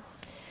now.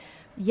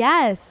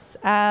 Yes,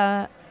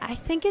 I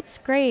think it's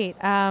great.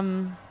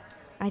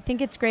 I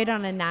think it's great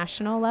on a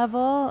national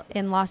level.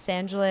 In Los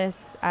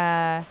Angeles,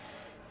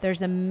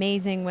 there's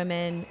amazing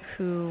women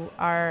who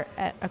are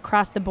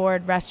across the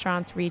board,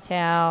 restaurants,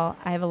 retail,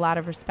 I have a lot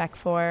of respect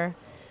for.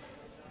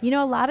 You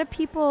know, a lot of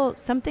people,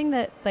 something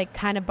that like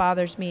kind of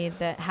bothers me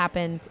that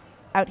happens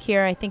out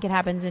here, I think it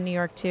happens in New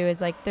York too,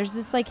 is like there's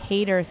this like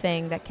hater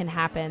thing that can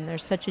happen.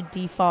 There's such a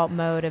default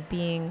mode of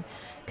being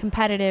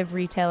competitive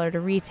retailer to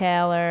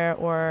retailer,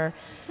 or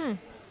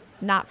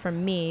not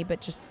from me, but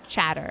just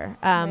chatter.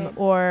 Right.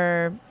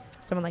 Or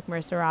someone like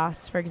Marissa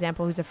Ross, for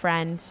example, who's a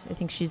friend. I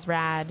think she's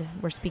rad.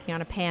 We're speaking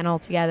on a panel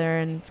together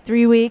in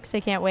 3 weeks.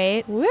 I can't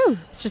wait. Woo!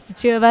 It's just the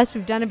two of us.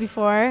 We've done it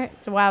before.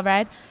 It's a wild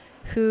ride.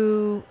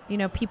 Who, you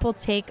know, people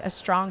take a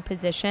strong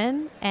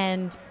position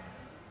and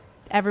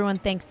everyone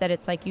thinks that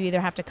it's like you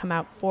either have to come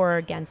out for or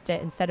against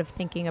it instead of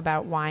thinking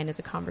about wine as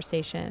a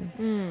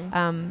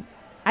conversation.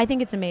 I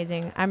think it's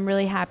amazing. I'm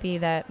really happy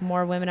that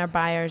more women are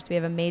buyers. We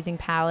have amazing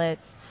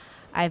palates.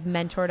 I've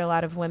mentored a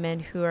lot of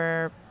women who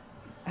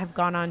have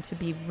gone on to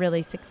be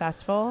really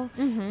successful,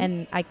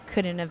 and I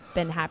couldn't have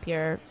been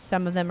happier.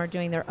 Some of them are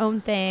doing their own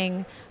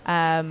thing.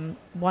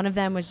 One of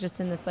them was just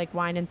in this like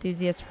wine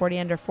enthusiast 40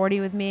 under 40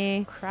 with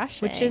me,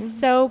 Crushing. which is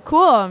so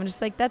cool. I'm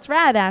just like, that's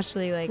rad,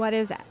 Ashley. Like, What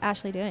is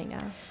Ashley doing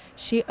now?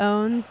 she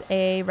owns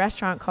a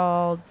restaurant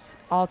called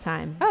All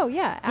Time. Oh,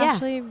 yeah.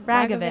 Ashley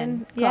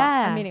Ragovin. Cool.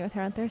 Yeah. I'm meeting with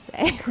her on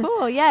Thursday.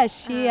 Cool. Yeah.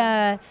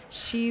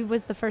 She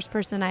was the first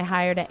person I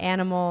hired at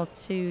Animal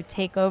to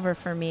take over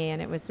for me.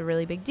 And it was a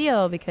really big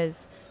deal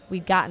because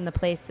we'd gotten the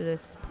place to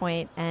this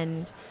point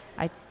and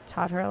I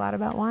taught her a lot you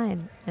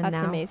wine. And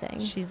That's now amazing.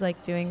 She's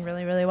like doing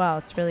really, really well.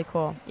 It's really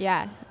cool.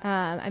 Yeah.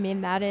 I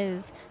mean, that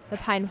is the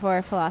Pine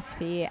 4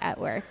 philosophy at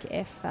work,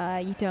 if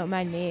you don't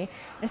mind me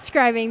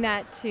ascribing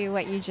that to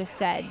what you just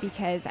said,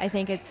 because I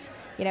think it's,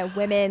 you know,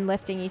 women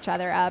lifting each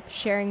other up,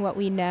 sharing what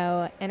we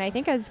know. And I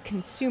think as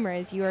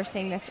consumers, you were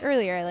saying this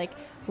earlier, like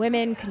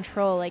women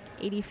control like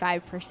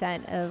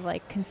 85% of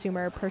like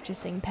consumer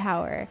purchasing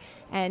power.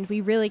 And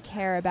we really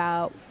care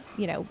about,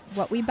 you know,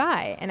 what we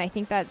buy. And I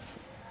think that's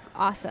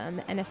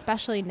awesome. And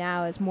especially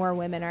now as more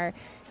women are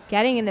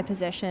getting in the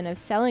position of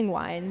selling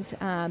wines,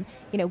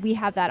 you know, we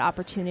have that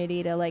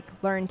opportunity to like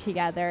learn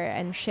together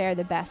and share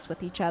the best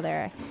with each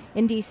other.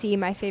 In DC,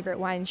 my favorite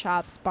wine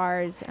shops,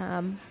 bars,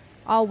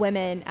 all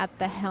women at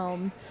the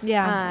helm.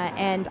 Yeah.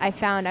 And I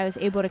found I was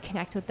able to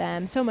connect with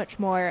them so much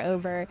more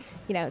over,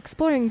 you know,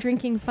 exploring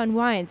drinking fun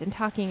wines and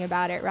talking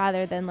about it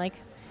rather than like,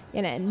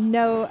 you know,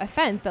 no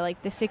offense, but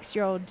like the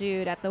 6-year-old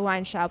dude at the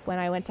wine shop, when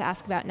I went to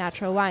ask about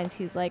natural wines,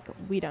 he's like,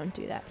 we don't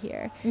do that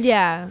here.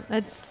 Yeah.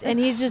 And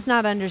he's just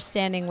not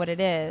understanding what it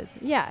is.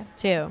 Yeah.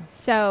 Too.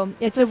 So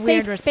it's a a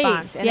weird safe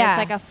response. space, and Yeah. it's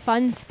like a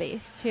fun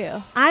space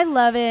too. I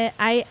love it.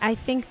 I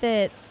think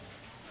that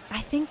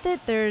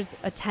there's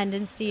a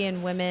tendency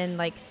in women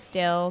like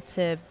still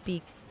to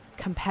be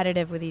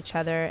competitive with each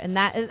other, and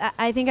that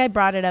I think I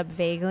brought it up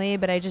vaguely,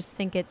 but I just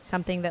think it's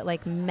something that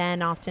like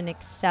men often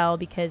excel,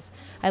 because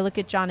I look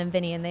at John and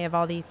Vinny and they have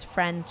all these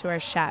friends who are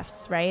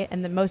chefs, right?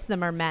 And most of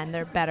them are men.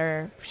 They're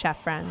better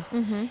chef friends,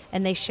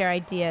 and they share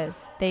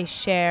ideas, they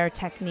share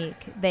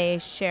technique, they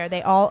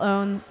all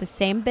own the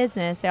same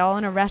business, they all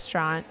own a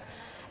restaurant.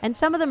 And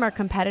some of them are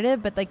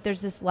competitive, but like there's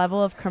this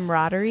level of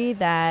camaraderie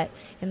that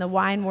in the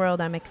wine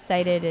world, I'm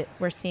excited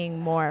we're seeing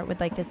more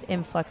with like this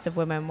influx of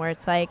women, where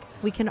it's like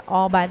we can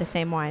all buy the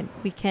same wine.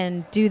 We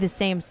can do the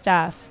same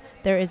stuff.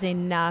 There is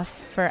enough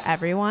for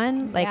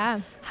everyone. Like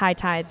high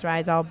tides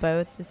rise all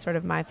boats is sort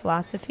of my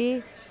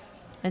philosophy.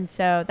 And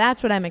so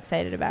that's what I'm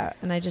excited about.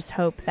 And I just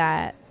hope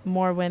that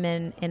more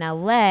women in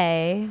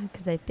LA,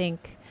 because I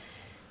think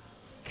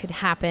could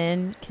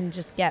happen, can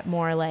just get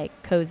more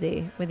like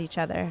cozy with each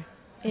other.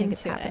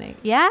 Into it.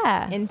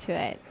 Yeah. Into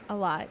it a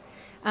lot.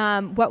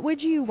 What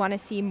would you want to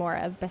see more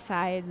of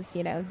besides,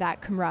 you know,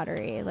 that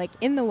camaraderie, like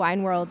in the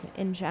wine world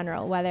in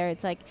general, whether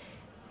it's like,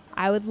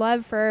 I would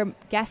love for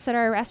guests at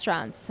our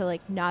restaurants to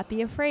like not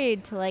be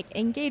afraid to like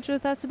engage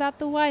with us about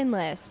the wine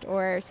list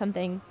or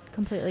something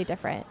completely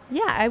different.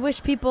 Yeah. I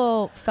wish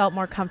people felt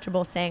more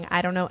comfortable saying,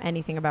 I don't know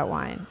anything about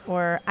wine,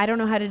 or I don't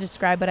know how to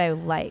describe what I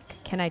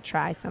like. Can I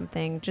try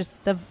something? Just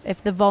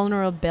if the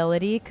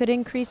vulnerability could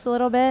increase a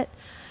little bit,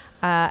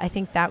 I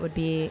think that would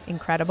be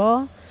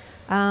incredible.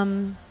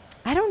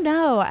 I don't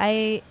know.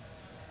 I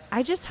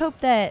just hope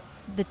that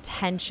the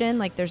tension,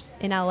 like there's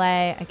in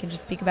LA, I can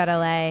just speak about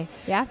LA.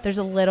 Yeah. There's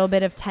a little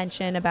bit of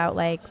tension about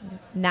like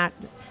not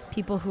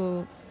people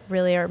who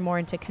really are more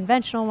into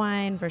conventional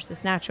wine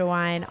versus natural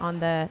wine on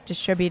the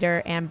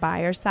distributor and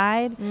buyer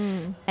side.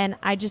 And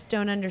I just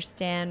don't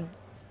understand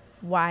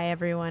why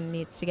everyone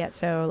needs to get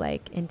so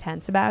like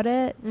intense about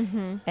it.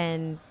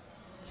 And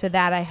so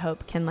that I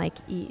hope can like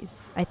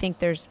ease. I think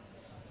there's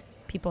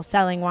people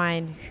selling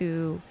wine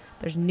who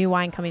there's new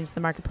wine coming to the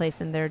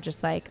marketplace and they're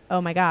just like,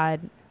 oh my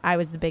God, I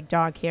was the big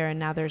dog here and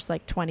now there's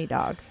like 20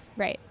 dogs.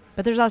 Right.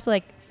 But there's also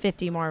like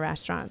 50 more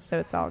restaurants, so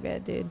it's all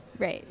good, dude.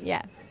 Right.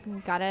 Yeah.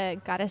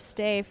 Gotta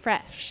stay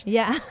fresh.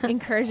 Yeah.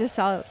 Encourage us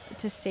all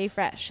to stay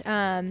fresh.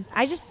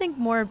 I just think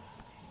more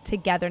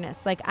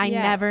togetherness. Like I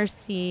never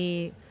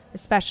see,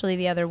 especially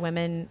the other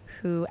women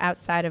who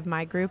outside of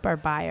my group are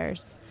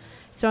buyers.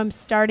 So I'm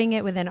starting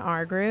it within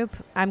our group.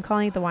 I'm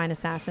calling it the Wine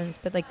Assassins,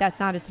 but like that's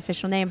not its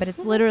official name, but it's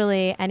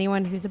literally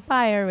anyone who's a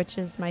buyer, which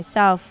is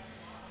myself,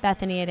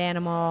 Bethany at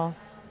Animal,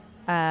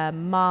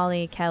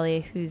 Molly,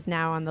 Kelly, who's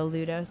now on the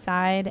Ludo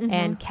side,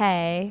 and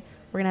Kay.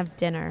 We're going to have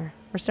dinner.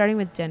 We're starting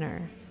with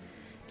dinner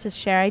to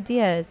share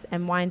ideas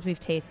and wines we've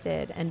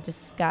tasted and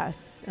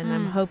discuss. And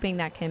I'm hoping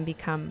that can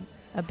become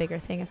a bigger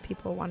thing if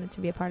people wanted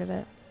to be a part of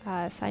it.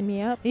 Sign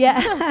me up.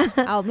 Yeah.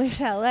 I'll move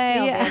to LA.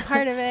 I'll be a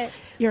part of it.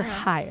 You're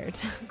hired.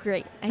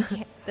 Great. I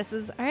can't. This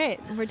is all right.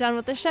 We're done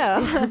with the show.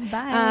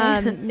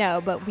 Bye.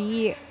 No, but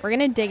we're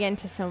gonna dig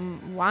into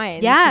some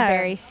wines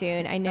very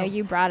soon. I know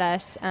you brought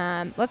us.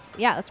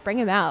 Let's bring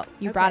them out.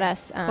 You brought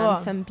us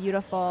some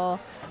beautiful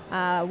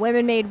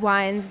women-made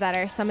wines that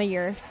are some of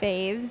your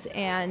faves,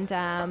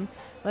 and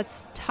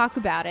let's talk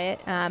about it.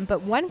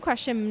 But one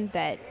question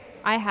that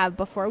I have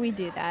before we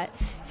do that.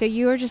 So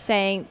you were just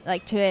saying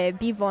like to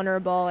be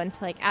vulnerable and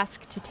to like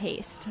ask to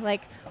taste.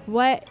 Like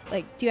what,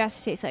 like do you ask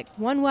to taste like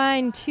one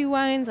wine, two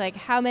wines? Like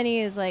how many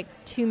is like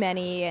too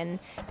many? And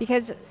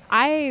because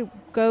I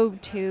go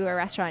to a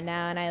restaurant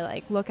now and I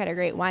like look at a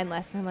great wine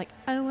list and I'm like,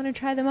 I want to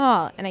try them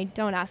all. And I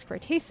don't ask for a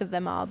taste of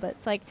them all, but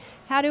it's like,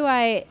 how do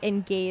I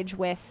engage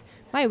with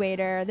my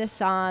waiter, the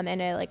som,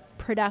 in a like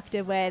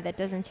productive way that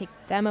doesn't take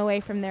them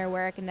away from their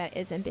work and that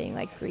isn't being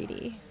like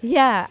greedy?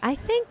 Yeah, I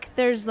think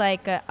there's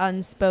like an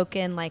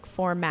unspoken like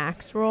 4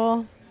 max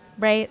rule,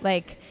 right?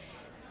 Like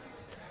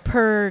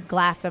per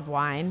glass of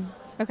wine.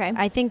 Okay.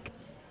 I think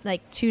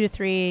like 2 to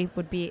 3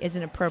 is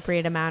an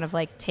appropriate amount of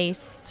like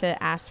taste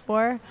to ask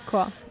for.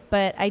 Cool.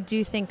 But I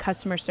do think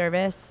customer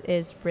service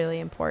is really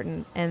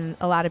important, and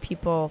a lot of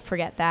people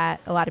forget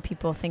that. A lot of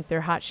people think they're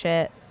hot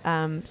shit.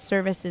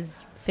 Service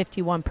is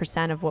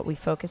 51% of what we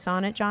focus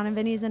on at John and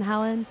Vinny's and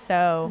Helen.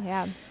 So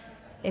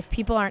if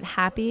people aren't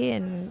happy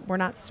and we're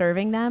not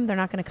serving them, they're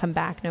not going to come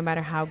back no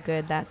matter how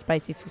good that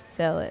spicy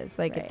fusil is.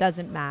 Like, it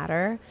doesn't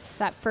matter.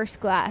 That first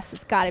glass,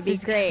 it's got to be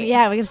great.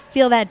 Yeah, we're going to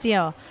steal that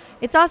deal.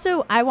 It's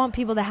also, I want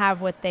people to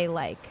have what they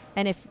like.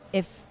 And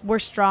if we're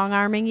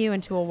strong-arming you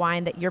into a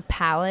wine that your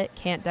palate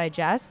can't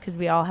digest, because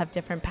we all have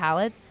different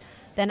palates,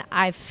 then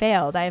I've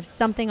failed. I have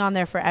something on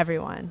there for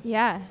everyone.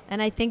 Yeah.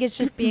 And I think it's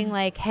just being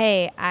like,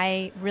 hey,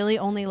 I really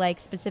only like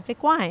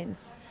specific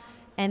wines.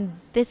 And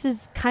this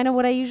is kind of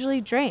what I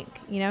usually drink.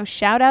 You know,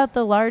 shout out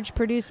the large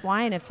produced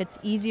wine if it's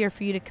easier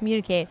for you to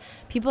communicate.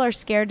 People are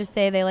scared to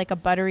say they like a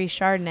buttery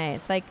Chardonnay.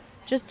 It's like,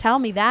 just tell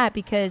me that,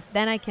 because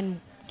then I can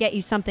get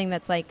you something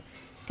that's like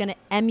going to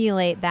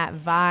emulate that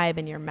vibe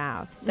in your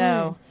mouth.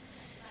 So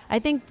I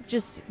think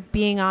just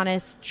being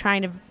honest,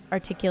 trying to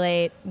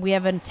articulate, we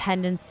have a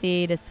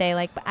tendency to say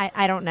like,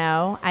 I don't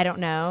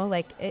know,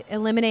 like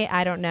eliminate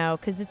I don't know,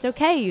 because it's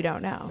okay you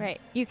don't know.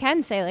 Right. You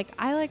can say like,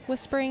 I like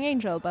Whispering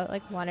Angel, but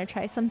like want to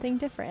try something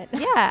different.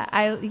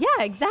 Yeah,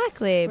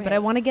 exactly. Right. But I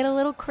want to get a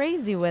little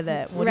crazy with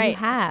it. What do you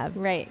have?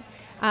 Right.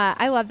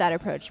 I love that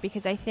approach,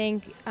 because I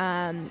think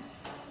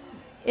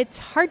it's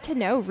hard to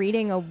know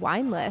reading a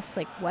wine list,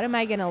 like what am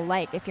I going to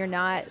like if you're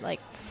not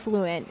like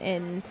fluent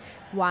in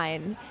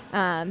wine.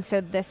 So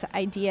this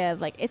idea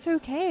of like, it's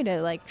okay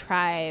to like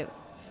try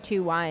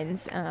 2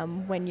 wines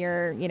when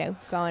you're,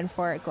 going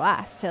for a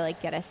glass to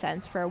like get a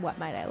sense for what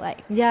might I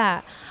like.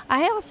 Yeah.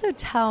 I also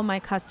tell my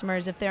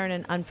customers, if they're in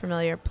an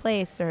unfamiliar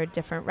place or a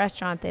different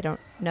restaurant, they don't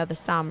know the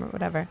som or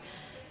whatever,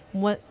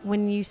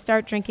 when you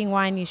start drinking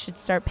wine, you should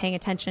start paying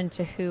attention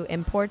to who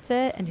imports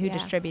it and who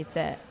distributes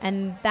it.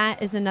 And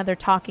that is another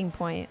talking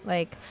point.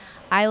 Like,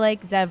 I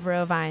like Zev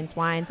Rovine's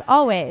wines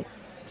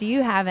always. Do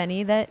you have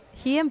any that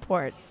he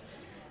imports?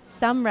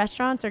 Some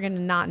restaurants are going to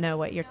not know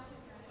what you're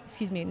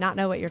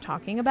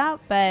talking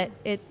about, but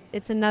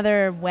it's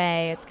another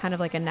way. It's kind of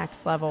like a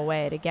next level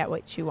way to get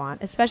what you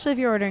want, especially if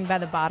you're ordering by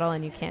the bottle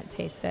and you can't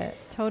taste it.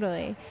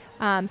 Totally.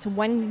 So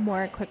one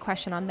more quick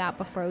question on that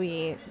before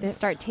we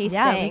start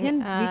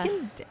tasting.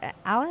 Yeah,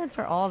 I'll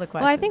answer all the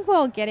questions. Well, I think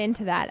we'll get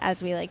into that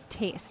as we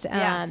taste.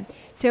 Yeah.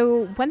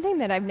 So one thing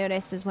that I've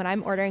noticed is when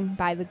I'm ordering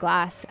by the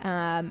glass,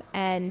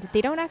 and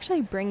they don't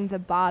actually bring the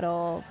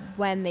bottle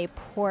when they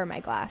pour my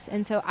glass.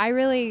 And so I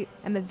really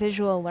am a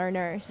visual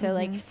learner. So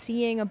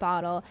seeing a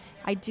bottle,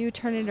 I do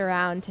turn it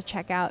around to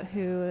check out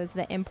who is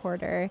the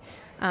importer.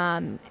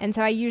 And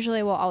so I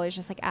usually will always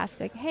just ask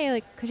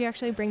hey, could you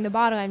actually bring the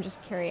bottle? I'm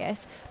just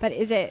curious. But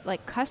is it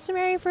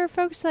customary for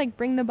folks to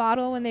bring the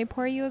bottle when they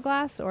pour you a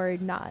glass or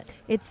not?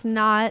 It's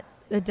not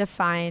a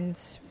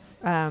defined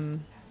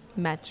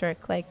metric.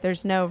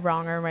 There's no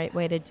wrong or right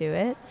way to do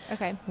it.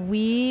 Okay.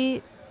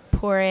 We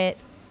pour it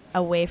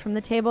away from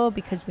the table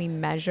because we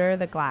measure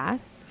the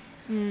glass.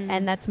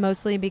 And that's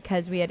mostly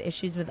because we had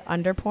issues with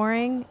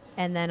underpouring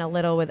and then a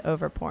little with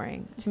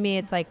overpouring. To me,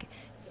 it's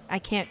I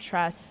can't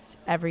trust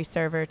every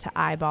server to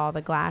eyeball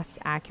the glass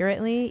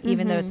accurately,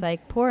 even though it's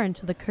pour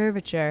into the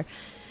curvature.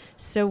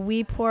 So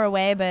we pour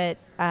away, but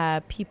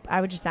I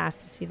would just ask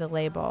to see the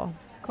label.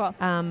 Cool.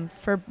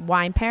 For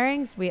wine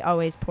pairings, we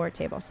always pour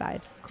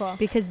tableside. Cool.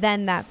 Because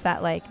then that's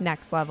that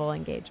next level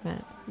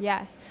engagement.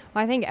 Yeah.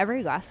 Well, I think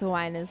every glass of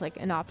wine is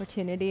an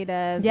opportunity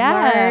to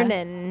learn.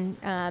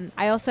 And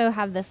I also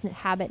have this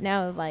habit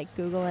now of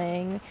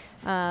Googling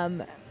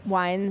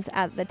wines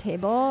at the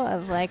table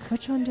of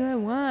which one do I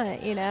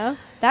want,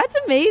 That's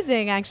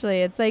amazing,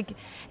 actually. It's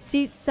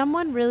see,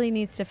 someone really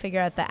needs to figure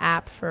out the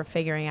app for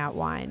figuring out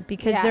wine,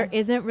 because there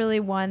isn't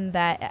really one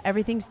that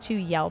everything's too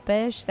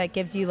Yelpish that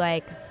gives you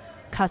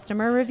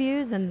customer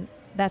reviews, and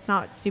that's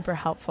not super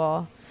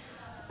helpful.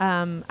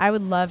 I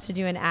would love to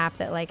do an app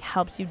that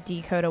helps you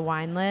decode a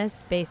wine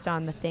list based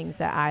on the things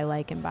that I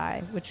like and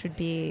buy, which would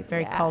be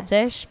very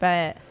cultish,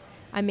 but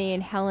I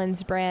mean,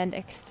 Helen's brand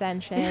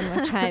extension,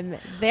 which I'm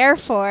there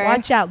for.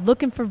 Watch out,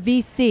 looking for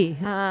VC.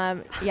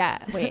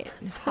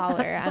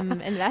 Holler.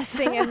 I'm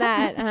investing in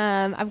that.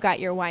 I've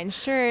got your wine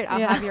shirt. I'll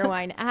have your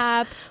wine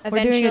app.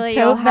 Eventually, We're doing a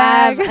you'll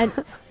have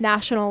a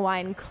national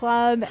wine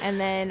club, and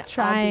then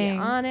I'll be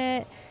on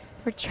it.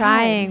 We're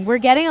trying. We're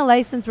getting a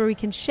license where we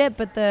can ship,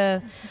 but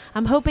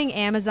I'm hoping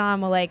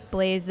Amazon will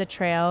blaze the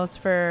trails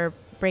for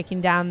breaking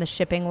down the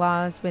shipping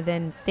laws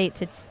within state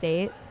to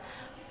state.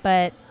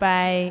 But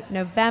by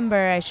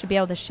November, I should be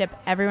able to ship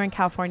everywhere in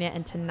California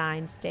into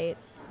 9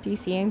 states.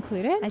 DC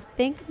included? I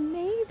think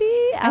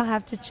maybe. I'll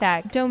have to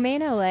check.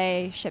 Domain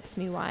LA ships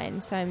me wine,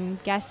 so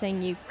I'm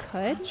guessing you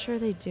could. I'm sure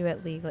they do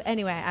it legally.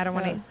 Anyway, I don't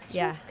want to.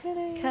 Just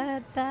kidding.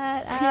 Cut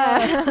that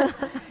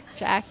out.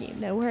 Jackie,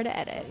 nowhere to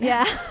edit.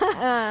 Yeah.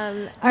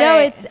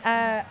 It's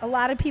a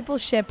lot of people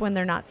ship when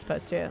they're not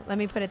supposed to. Let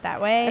me put it that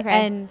way.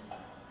 Okay. And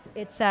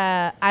it's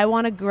I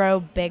want to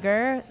grow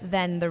bigger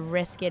than the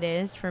risk it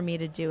is for me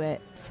to do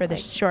it for the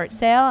short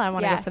sale. I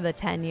want to go for the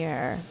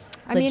 10-year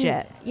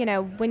legit. I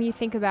mean, when you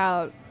think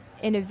about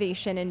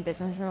innovation in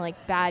business and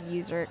bad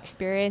user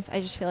experience,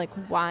 I just feel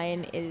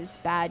wine is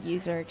bad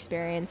user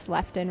experience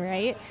left and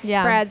right.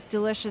 Yeah. For as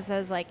delicious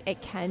as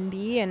it can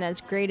be and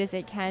as great as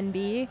it can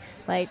be,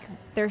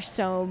 there's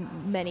so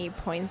many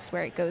points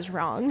where it goes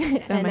wrong.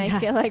 And I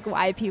feel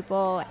why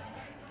people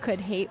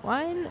could hate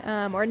wine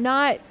or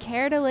not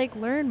care to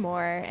learn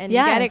more and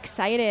get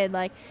excited.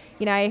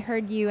 I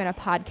heard you in a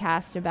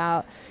podcast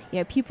about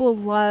people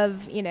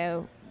love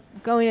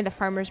going to the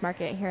farmers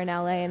market here in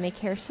LA, and they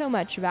care so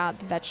much about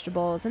the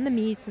vegetables and the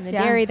meats and the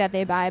dairy that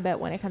they buy, but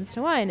when it comes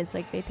to wine, it's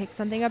they pick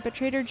something up at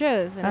Trader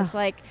Joe's, and it's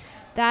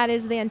that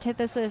is the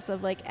antithesis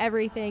of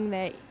everything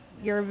that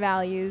your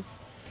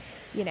values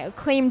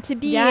claim to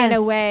be in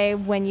a way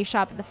when you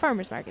shop at the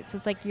farmers market. So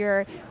it's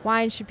your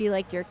wine should be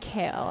your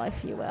kale,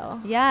 if you will.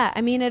 Yeah,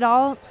 I mean, it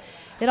all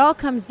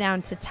comes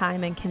down to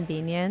time and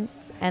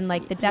convenience, and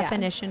the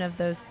definition of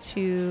those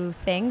two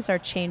things are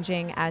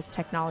changing as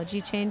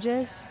technology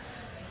changes.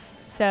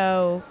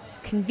 So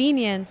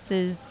convenience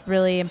is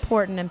really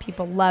important and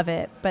people love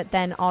it, but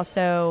then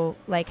also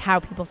how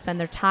people spend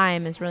their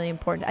time is really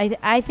important.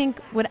 I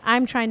think what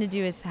I'm trying to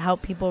do is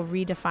help people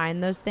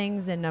redefine those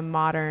things in a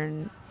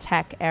modern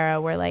tech era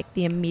where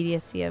the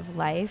immediacy of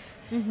life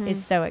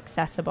is so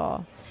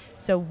accessible.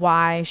 So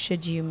why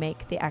should you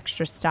make the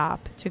extra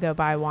stop to go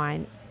buy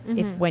wine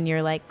when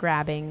you're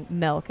grabbing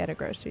milk at a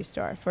grocery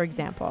store, for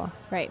example?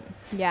 Right.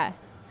 Yeah.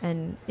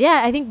 And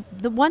I think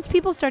once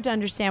people start to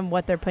understand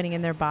what they're putting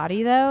in their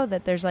body, though,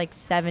 that there's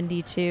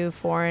 72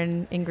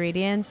 foreign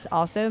ingredients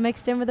also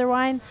mixed in with their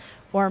wine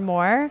or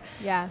more,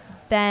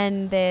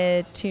 then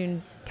the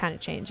tune kind of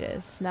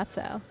changes. It's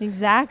nutso.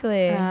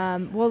 Exactly.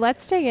 Well,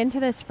 let's dig into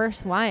this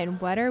first wine.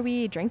 What are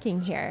we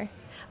drinking here?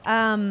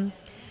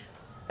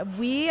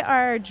 We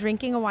are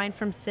drinking a wine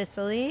from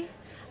Sicily.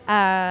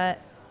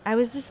 I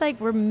was just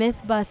we're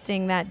myth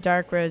busting that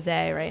dark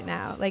rosé right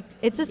now.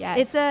 It's a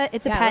pet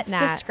nat. Let's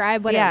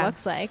describe what it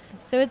looks like.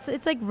 So it's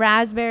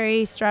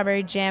raspberry,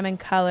 strawberry jam in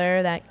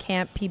color, that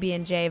camp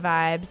PB&J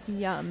vibes.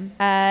 Yum.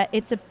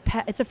 It's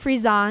a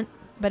frisant,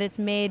 but it's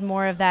made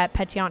more of that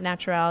pétillant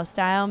naturel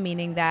style,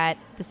 meaning that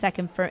the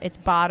second it's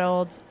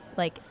bottled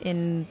like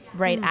in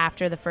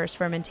after the first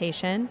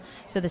fermentation.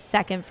 So the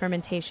second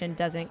fermentation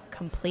doesn't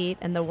complete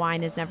and the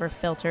wine is never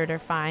filtered or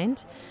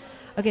fined.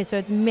 Okay, so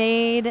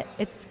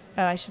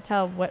I should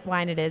tell what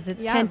wine it is.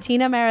 It's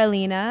Cantina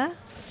Marilina,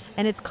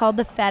 and it's called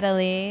the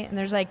Fedeli. And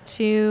there's like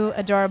two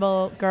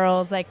adorable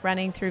girls like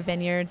running through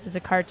vineyards as a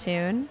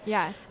cartoon.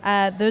 Yeah.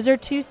 Those are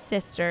two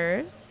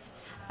sisters,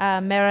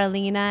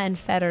 Marilina and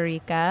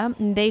Federica.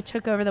 And they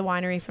took over the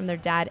winery from their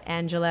dad,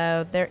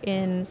 Angelo. They're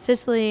in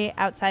Sicily,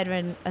 outside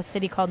of a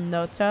city called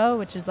Noto,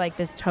 which is like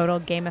this total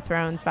Game of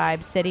Thrones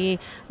vibe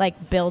city,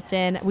 like built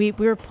in. We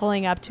were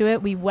pulling up to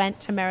it. We went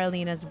to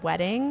Marilina's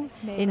wedding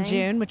in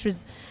June, which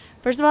was,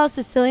 first of all,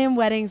 Sicilian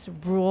weddings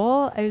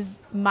rule. It was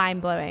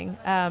mind-blowing.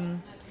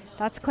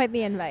 That's quite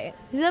the invite.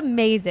 It's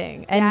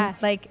amazing. And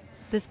like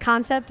this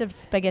concept of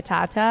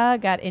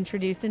spaghettata got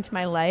introduced into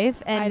my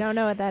life. And I don't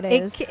know what that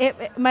is.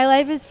 My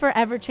life is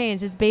forever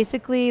changed. It's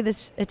basically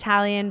this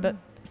Italian, but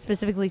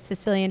specifically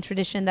Sicilian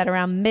tradition that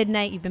around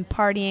midnight you've been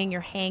partying,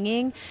 you're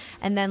hanging,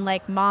 and then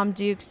like Mom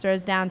Dukes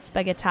throws down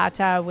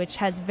spaghettata, which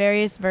has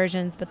various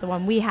versions, but the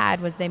one we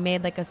had was they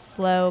made like a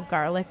slow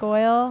garlic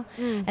oil,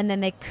 and then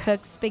they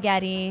cook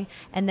spaghetti,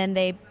 and then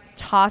they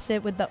toss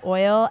it with the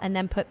oil and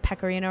then put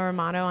pecorino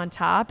romano on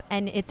top,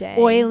 and it's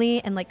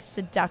oily and like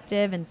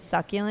seductive and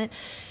succulent.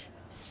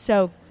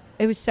 So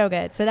it was so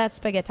good. So that's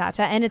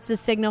spaghettata, and it's a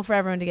signal for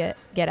everyone to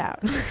get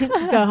out.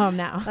 Go home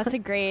now. That's a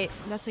great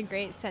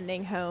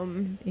sending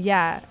home.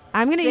 Yeah,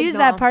 I'm gonna use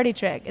that party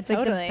trick. It's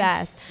like the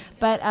best.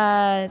 But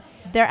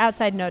they're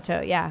outside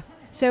Noto. Yeah.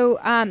 So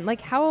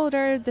like how old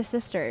are the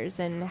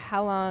sisters, and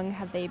how long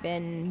have they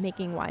been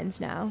making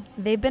wines now?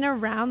 They've been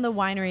around the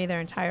winery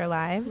their entire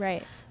lives.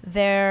 Right.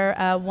 They're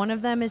one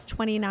of them is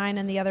 29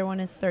 and the other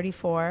one is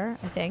 34,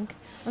 I think.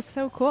 That's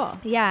so cool.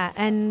 Yeah,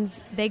 and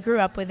they grew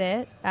up with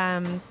it.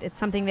 It's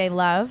something they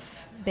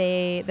love.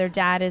 Their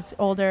dad is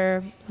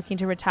older, looking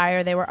to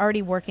retire. They were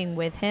already working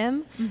with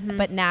him,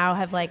 but now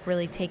have like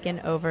really taken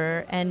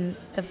over. And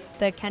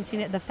the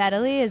Cantina, the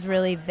Fedeli, is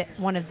really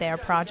one of their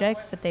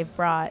projects that they've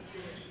brought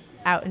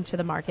out into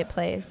the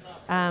marketplace.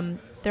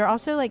 They're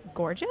also like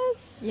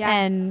gorgeous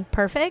and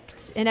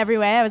perfect in every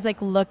way. I was like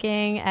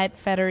looking at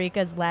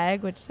Federica's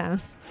leg, which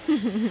sounds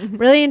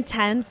really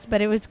intense,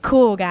 but it was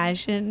cool, guys.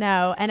 Shouldn't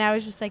know. And I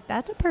was just like,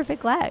 that's a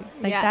perfect leg.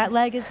 Like that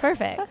leg is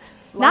perfect.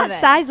 Not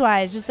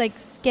size-wise, just like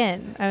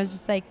skin. I was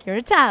just like, you're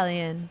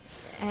Italian.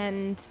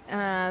 And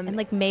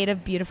like made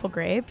of beautiful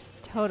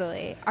grapes.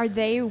 Totally. Are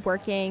they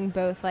working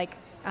both like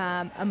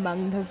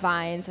among the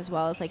vines as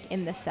well as like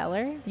in the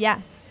cellar?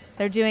 Yes.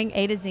 They're doing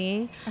A to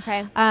Z.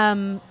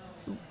 Okay.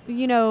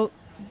 You know,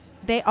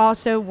 they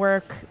also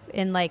work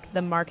in like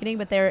the marketing,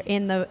 but they're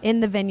in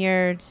the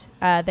vineyard.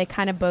 They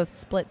kind of both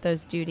split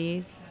those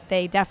duties.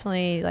 They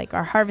definitely like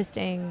are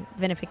harvesting,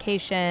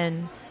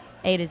 vinification,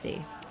 A to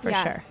Z for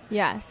sure.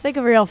 Yeah. It's like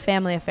a real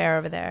family affair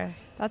over there.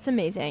 That's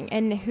amazing.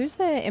 And who's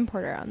the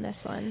importer on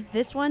this one?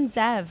 This one's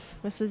Zev.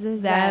 This is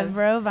a Zev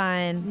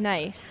Rovine.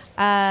 Nice.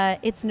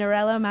 It's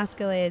Nerello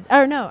Mascalese.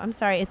 Oh, no, I'm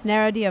sorry. It's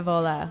Nero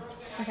Diavola.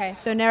 Okay.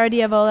 So Nero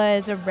Diavola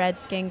is a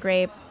red skin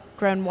grape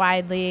grown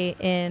widely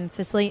in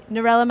Sicily.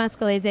 Nerello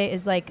Mascalese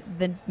is like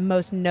the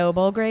most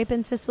noble grape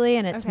in Sicily,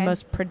 and it's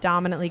most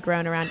predominantly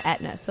grown around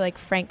Etna. So like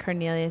Frank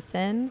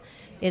Corneliusen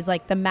is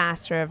like the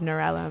master of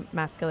Nerello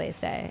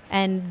Mascalese,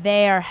 and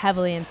they are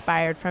heavily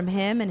inspired from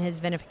him and his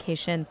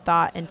vinification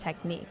thought and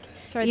technique.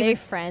 So are they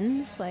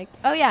friends? Like,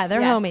 oh yeah,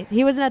 they're homies.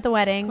 He wasn't at the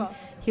wedding. Cool.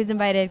 He was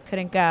invited,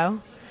 couldn't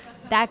go.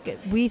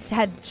 We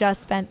had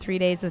just spent 3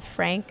 days with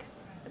Frank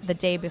the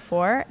day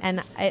before,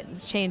 and it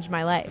changed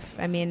my life.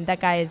 I mean, that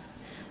guy is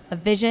a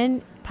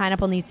vision.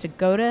 Pineapple needs to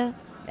go to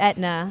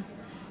Etna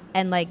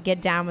and like get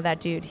down with that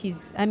dude.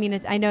 I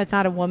know it's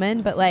not a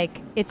woman, but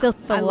like it's a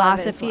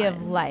philosophy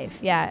of life.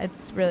 Yeah,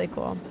 it's really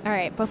cool. All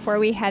right, before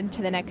we head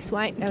to the next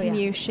wine, can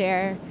you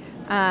share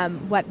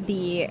what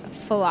the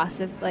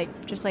philosophy,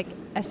 like just like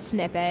a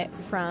snippet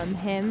from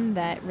him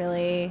that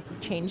really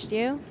changed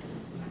you?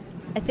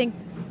 I think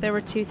there were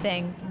two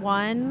things.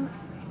 One,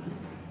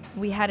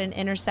 we had an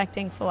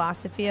intersecting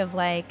philosophy of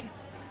like,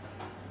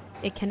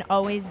 it can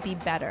always be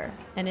better.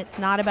 And it's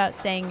not about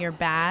saying you're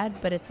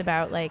bad, but it's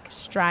about like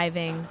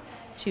striving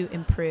to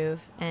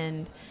improve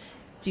and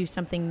do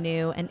something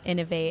new and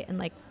innovate and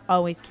like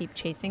always keep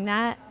chasing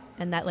that.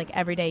 And that like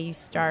every day you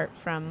start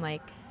from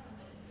like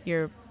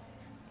you're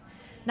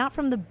not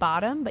from the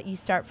bottom, but you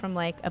start from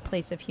like a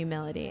place of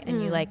humility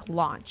and you like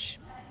launch.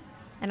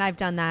 And I've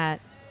done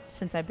that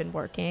since I've been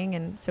working.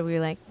 And so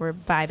we're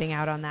vibing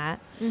out on that.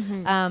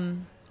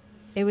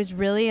 It was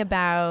really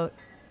about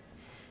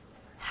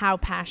how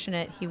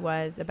passionate he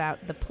was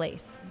about the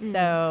place.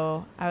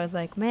 So I was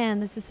like,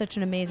 man, this is such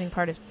an amazing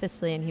part of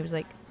Sicily. And he was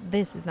like,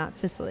 this is not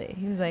Sicily.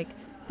 He was like,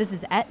 this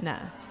is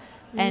Etna.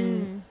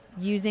 And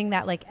using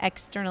that like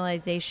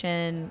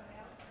externalization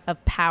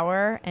of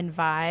power and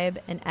vibe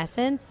and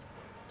essence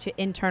to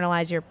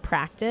internalize your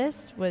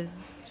practice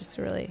was just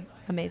a really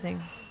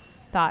amazing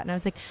thought. And I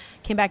was like,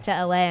 came back to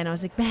LA and I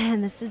was like,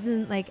 man, this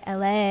isn't like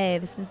LA.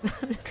 This is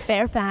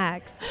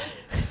Fairfax.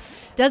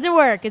 Doesn't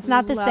work. It's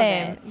not the Love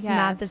same. it. It's Yeah.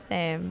 not the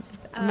same.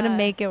 I'm going to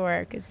make it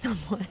work at some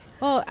point.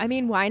 Well, I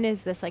mean, wine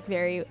is this like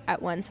very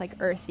at once like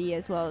earthy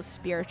as well as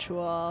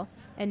spiritual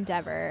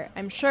endeavor.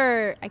 I'm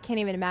sure, I can't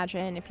even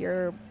imagine if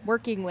you're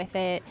working with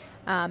it,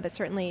 but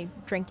certainly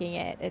drinking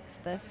it, it's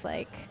this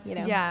like,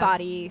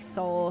 body,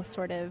 soul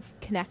sort of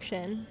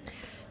connection.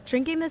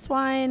 Drinking this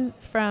wine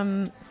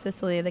from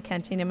Sicily, the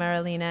Cantina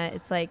Marolina,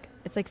 it's like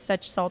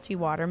such salty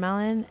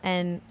watermelon,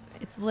 and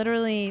it's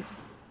literally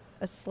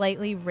a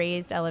slightly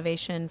raised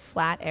elevation,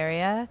 flat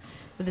area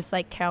with this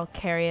like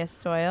calcareous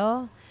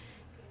soil,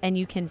 and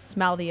you can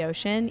smell the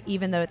ocean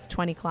even though it's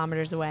 20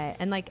 kilometers away.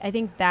 And like I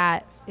think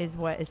that is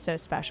what is so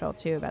special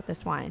too about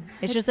this wine.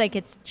 It's just like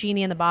it's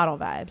genie in the bottle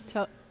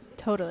vibes.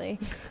 Totally.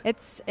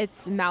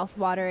 It's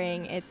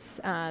mouth-watering. It's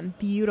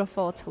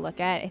beautiful to look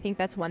at. I think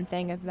that's one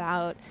thing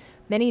about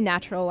many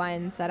natural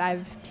wines that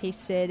I've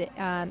tasted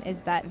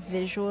is that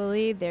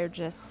visually they're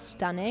just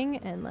stunning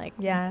and like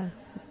yes,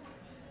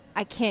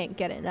 I can't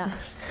get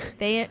enough.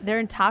 They're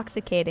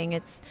intoxicating.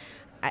 It's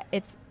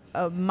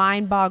a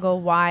mind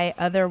boggle why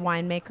other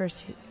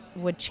winemakers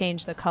would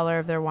change the color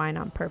of their wine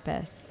on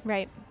purpose,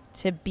 right?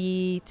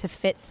 To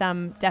fit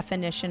some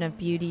definition of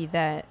beauty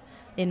that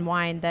in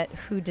wine that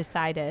who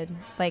decided,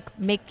 like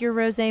make your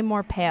rosé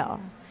more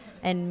pale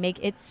and make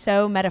it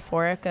so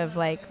metaphoric of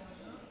like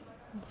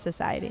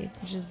society,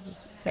 which is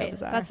just so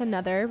bizarre. That's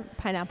another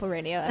Pineapple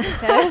Radio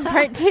episode,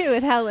 part 2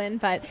 with Helen.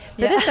 But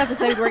for this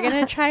episode, we're going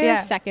to try our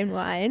second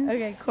wine.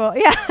 Okay, cool.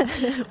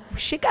 Yeah.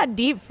 Shit got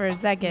deep for a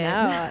second.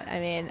 No, I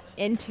mean,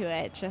 into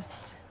it.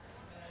 Just.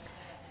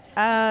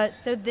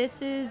 So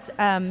this is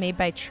made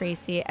by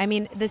Tracy. I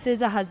mean, this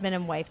is a husband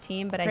and wife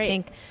team, but I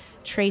think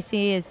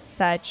Tracy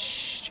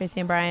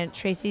and Brian,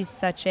 Tracy's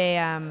such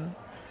a,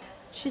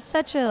 she's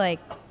such a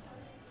like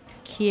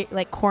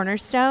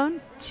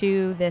cornerstone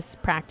to this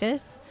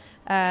practice.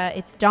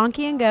 It's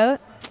Donkey and Goat.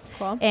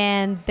 Cool.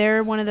 And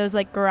they're one of those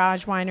like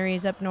garage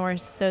wineries up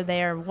north. So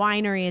their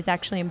winery is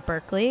actually in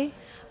Berkeley,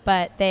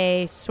 but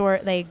they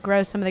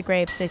grow some of the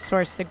grapes. They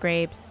source the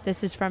grapes.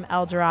 This is from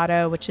El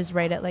Dorado, which is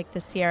right at like the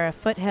Sierra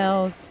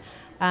foothills.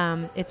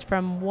 It's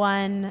from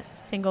one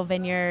single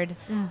vineyard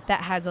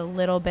that has a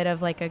little bit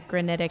of like a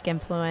granitic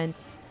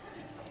influence.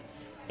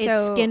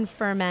 It's skin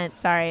ferment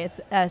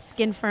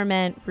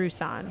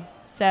Roussan.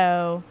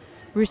 So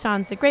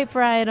Roussan's the grape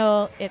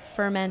varietal. It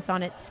ferments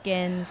on its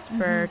skins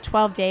for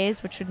 12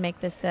 days, which would make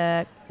this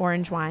a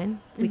orange wine.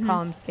 We call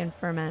them skin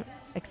ferment,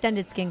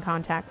 extended skin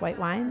contact white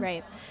wines.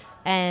 Right.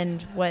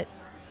 And what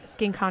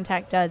skin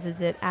contact does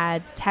is it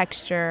adds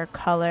texture,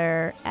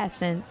 color,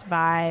 essence,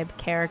 vibe,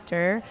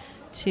 character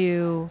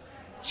to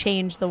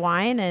change the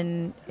wine,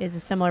 and is a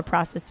similar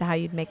process to how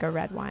you'd make a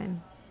red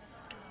wine.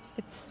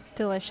 It's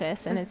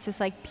delicious, and it's this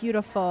like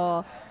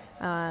beautiful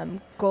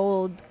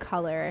gold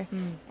color,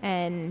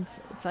 and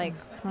it's like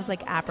it smells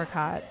like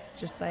apricots,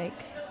 just like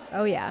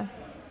oh yeah.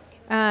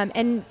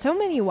 And so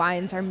many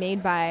wines are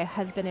made by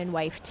husband and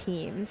wife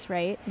teams,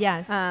 right?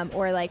 Yes.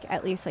 Or like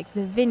at least like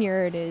the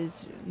vineyard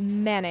is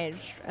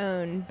managed,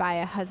 owned by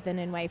a husband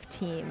and wife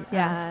team.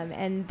 Yes.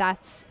 And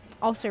that's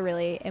also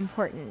really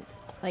important,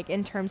 like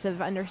in terms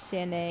of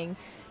understanding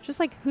just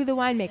like who the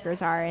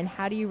winemakers are and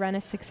how do you run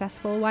a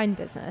successful wine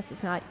business.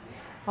 It's not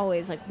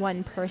always like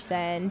one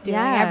person doing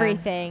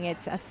everything.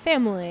 It's a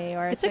family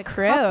or it's a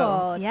crew.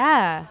 Couple.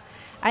 Yeah.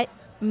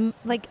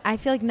 I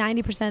feel like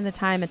 90% of the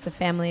time it's a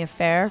family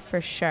affair for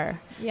sure.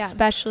 Yeah.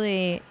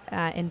 Especially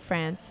in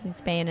France and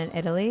Spain and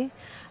Italy.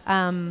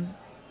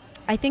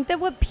 I think that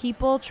what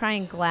people try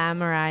and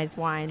glamorize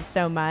wine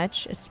so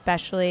much,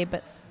 especially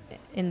but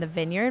in the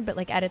vineyard, but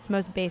like at its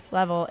most base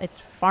level,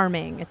 it's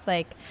farming. It's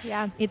like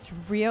it's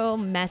real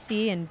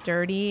messy and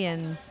dirty,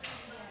 and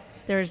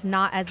there's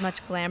not as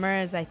much glamour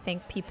as I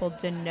think people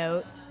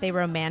denote. They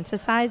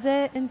romanticize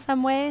it in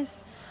some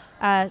ways.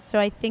 So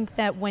I think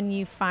that when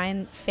you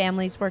find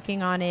families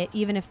working on it,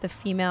 even if the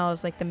female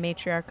is like the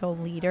matriarchal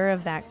leader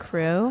of that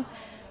crew,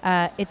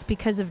 it's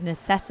because of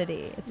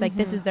necessity. It's like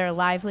this is their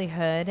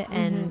livelihood,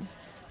 and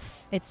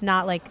it's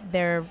not like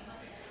they're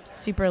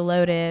super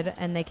loaded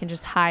and they can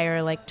just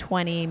hire like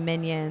 20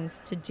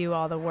 minions to do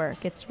all the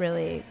work. It's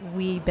really,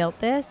 we built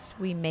this,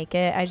 we make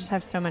it. I just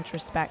have so much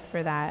respect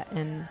for that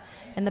and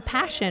the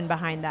passion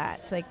behind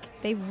that. It's like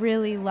they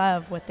really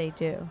love what they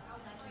do.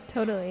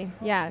 Totally.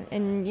 Yeah.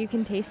 And you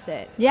can taste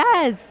it.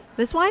 Yes.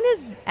 This wine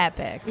is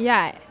epic.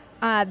 Yeah.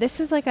 This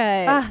is like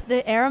a...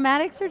 the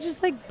aromatics are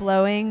just like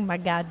blowing my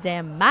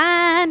goddamn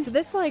mind. So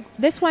this wine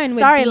would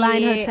Sorry, be...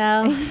 Line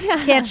Hotel.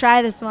 Can't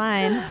try this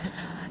wine.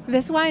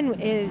 This wine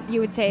is,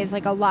 you would say, is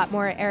like a lot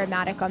more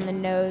aromatic on the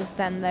nose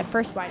than the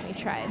first wine we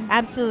tried.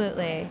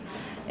 Absolutely.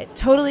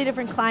 Totally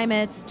different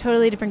climates,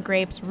 totally different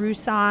grapes.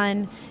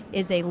 Roussan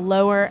is a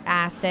lower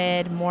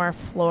acid, more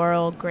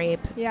floral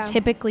grape,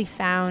 typically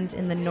found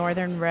in the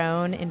northern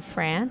Rhone in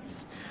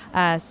France.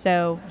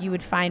 So you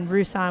would find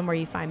Roussan where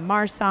you find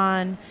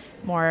Marsanne,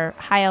 more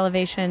high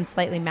elevation,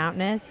 slightly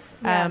mountainous.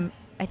 Yeah.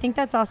 I think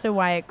that's also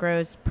why it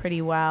grows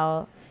pretty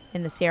well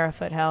in the Sierra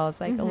foothills,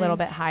 like a little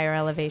bit higher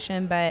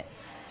elevation. But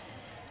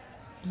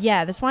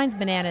yeah, this wine's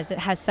bananas. It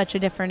has such a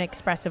different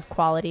expressive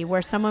quality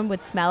where someone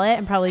would smell it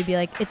and probably be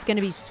like, it's going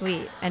to be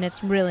sweet. And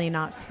it's really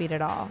not sweet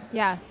at all.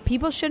 Yeah.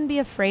 People shouldn't be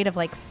afraid of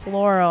like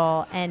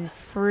floral and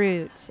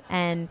fruit.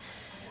 And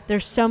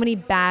there's so many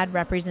bad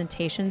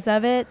representations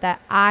of it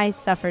that I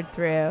suffered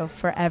through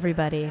for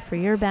everybody, for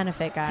your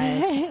benefit,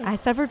 guys. I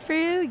suffered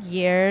through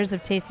years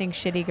of tasting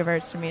shitty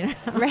Gewürztraminer.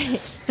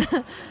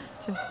 Right.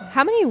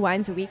 How many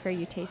wines a week are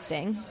you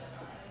tasting?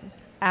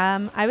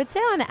 I would say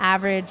on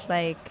average,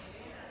 like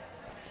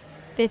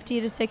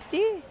 50 to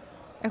 60.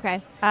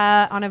 Okay.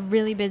 On a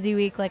really busy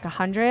week, like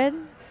 100.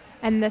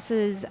 And this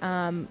is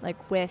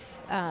like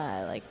with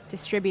like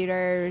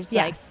distributors,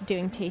 Yes. like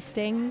doing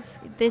tastings.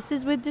 This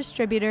is with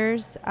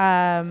distributors.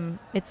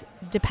 It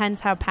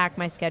depends how packed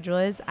my schedule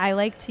is. I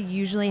like to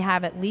usually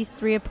have at least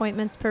 3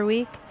 appointments per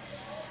week.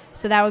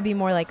 So that would be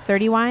more like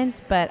 30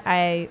 wines, but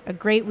a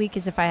great week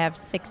is if I have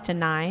 6 to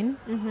 9.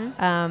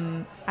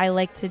 Mm-hmm. I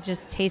like to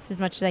just taste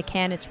as much as I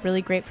can. It's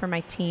really great for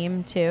my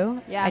team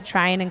too. Yeah. I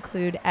try and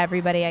include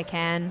everybody I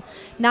can.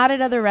 Not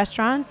at other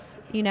restaurants,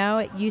 you know.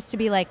 It used to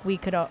be like we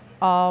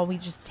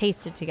just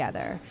tasted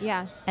together.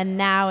 Yeah. And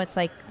now it's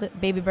like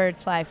baby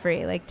birds fly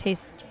free, like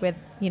taste with,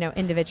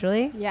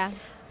 individually. Yeah.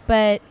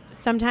 But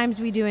sometimes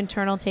we do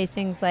internal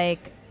tastings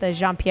like the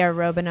Jean-Pierre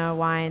Robineau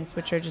wines,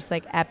 which are just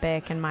like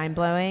epic and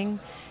mind-blowing.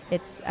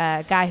 It's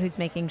a guy who's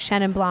making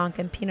Chenin Blanc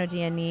and Pinot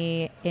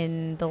d'Agny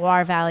in the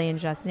Loire Valley in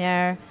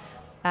Jasner.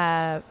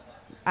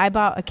 I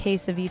bought a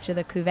case of each of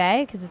the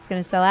cuvées because it's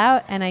going to sell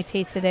out, and I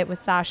tasted it with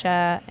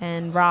Sasha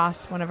and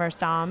Ross, one of our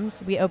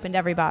somms. We opened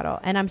every bottle,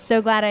 and I'm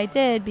so glad I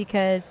did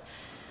because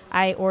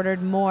I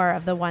ordered more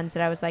of the ones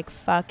that I was like,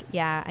 fuck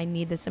yeah, I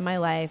need this in my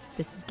life.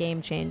 This is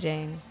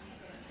game-changing.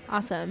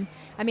 Awesome.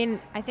 I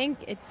mean, I think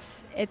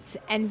it's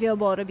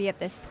enviable to be at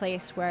this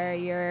place where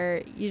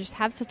you just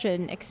have such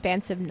an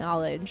expansive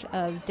knowledge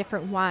of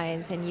different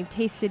wines, and you've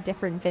tasted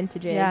different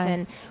vintages. Yes.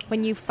 And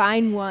when you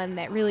find one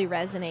that really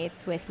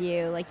resonates with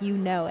you, like, you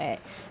know it.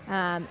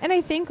 And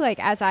I think, like,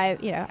 as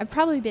I've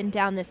probably been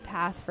down this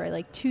path for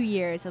like 2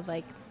 years of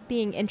like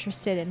being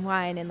interested in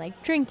wine and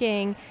like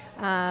drinking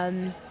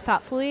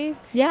thoughtfully,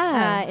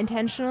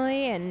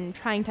 intentionally, and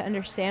trying to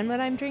understand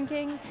what I'm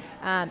drinking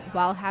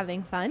while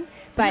having fun.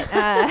 But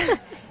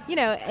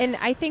and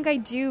I think I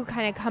do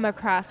kind of come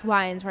across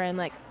wines where I'm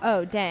like,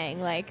 oh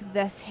dang, like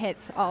this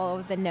hits all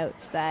of the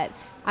notes that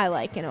I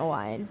like in a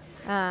wine.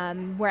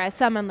 Whereas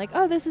some I'm like,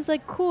 oh, this is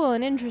like cool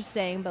and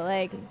interesting, but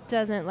like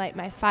doesn't light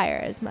my fire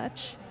as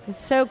much. It's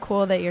so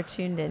cool that you're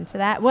tuned into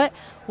that.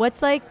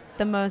 What's like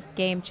the most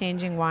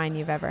game-changing wine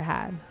you've ever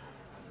had?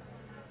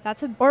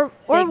 That's a big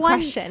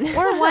question.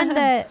 Or one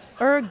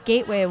or a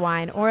gateway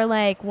wine, or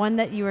like one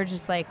that you were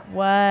just like,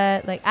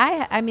 what? Like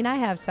I mean, I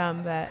have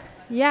some, but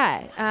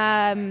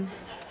yeah.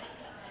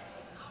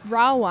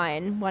 Raw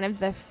wine,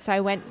 so I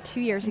went 2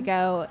 years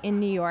ago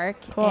in New York,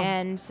 cool.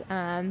 And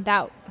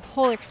that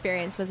whole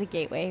experience was a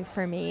gateway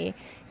for me.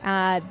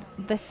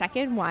 The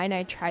second wine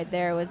I tried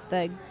there was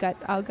the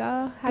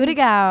Gutagau.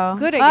 Gutagau. Oh,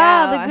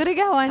 the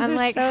Gutagau wines I'm are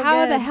like, so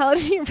how good. the hell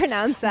do you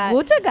pronounce that?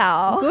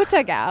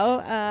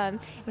 Gutagau.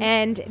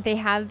 And they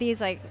have these,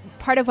 like,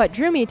 part of what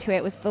drew me to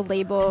it was the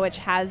label, which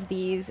has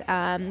these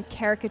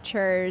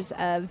caricatures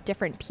of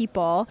different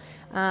people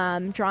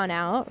drawn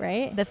out,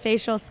 right? The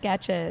facial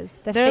sketches.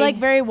 They're like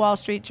very Wall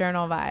Street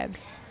Journal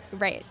vibes.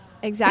 Right.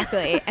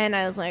 Exactly. And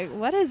I was like,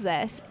 what is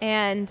this?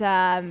 And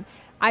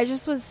I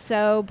just was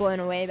so blown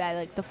away by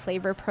like the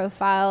flavor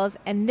profiles,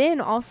 and then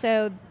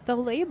also the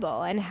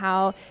label and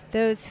how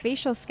those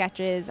facial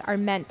sketches are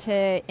meant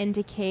to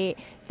indicate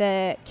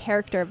the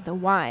character of the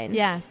wine.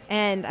 Yes.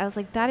 And I was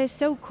like, that is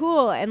so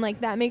cool. And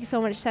like, that makes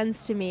so much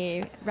sense to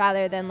me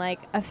rather than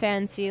like a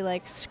fancy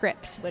like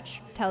script,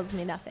 which tells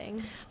me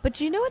nothing. But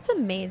you know what's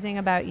amazing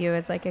about you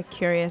as like a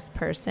curious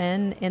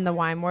person in the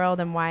wine world,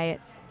 and why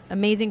it's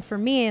amazing for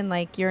me, and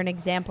like you're an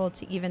example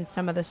to even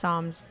some of the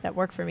somms that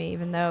work for me,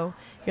 even though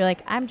you're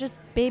like, I'm just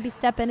baby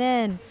stepping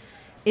in,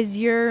 is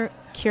you're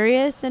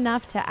curious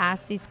enough to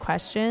ask these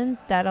questions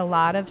that a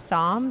lot of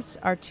somms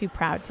are too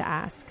proud to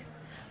ask.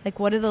 Like,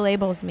 what do the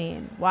labels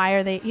mean? Why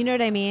are they, you know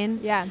what I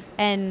mean? Yeah.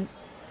 And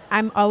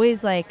I'm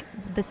always like,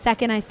 the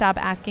second I stop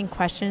asking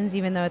questions,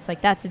 even though it's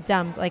like, that's a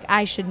dumb, like,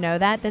 I should know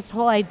that. This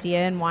whole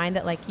idea in wine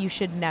that like you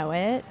should know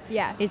it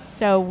is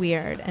so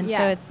weird. And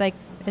so it's like,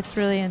 it's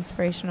really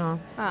inspirational.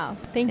 Oh,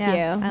 thank you.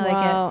 I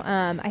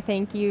like it. I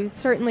think you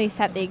certainly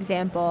set the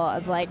example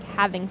of like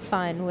having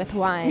fun with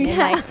wine. And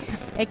like,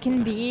 it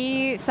can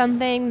be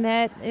something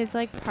that is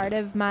like part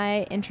of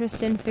my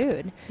interest in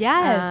food.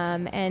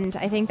 Yes. And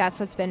I think that's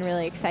what's been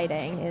really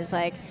exciting is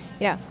like,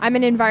 I'm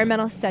an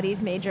environmental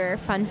studies major,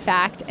 fun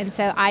fact. And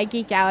so I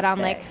geek out on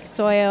like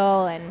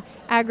soil and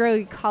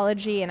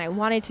agroecology, and I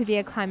wanted to be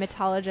a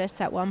climatologist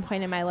at one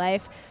point in my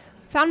life.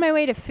 found my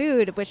way to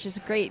food, which is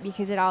great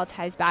because it all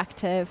ties back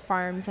to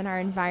farms and our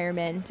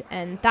environment.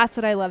 And that's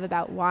what I love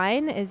about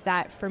wine, is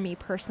that for me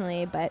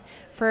personally, but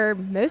for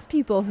most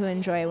people who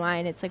enjoy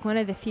wine, it's like one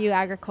of the few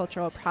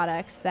agricultural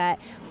products that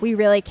we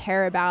really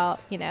care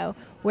about, you know,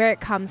 where it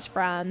comes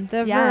from, the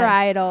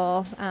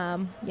varietal,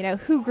 you know,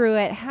 who grew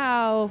it,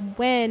 how,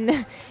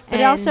 when. But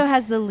it also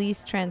has the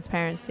least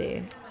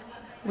transparency,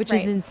 which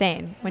is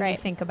insane when you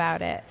think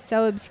about it.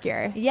 So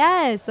obscure.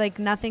 Yes, like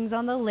nothing's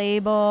on the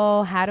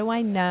label. How do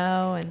I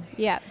know? And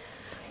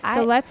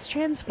so let's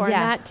transform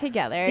that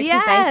together.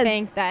 Yes. I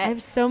think that I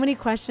have so many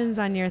questions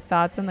on your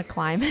thoughts on the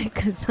climate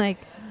because, like,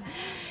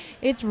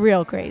 it's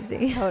real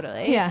crazy.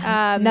 Totally.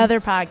 Yeah. Another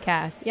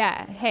podcast.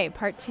 Yeah. Hey,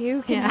 part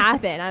 2 can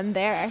happen. I'm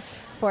there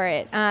for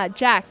it.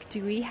 Jack,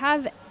 do we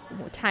have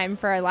time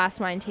for our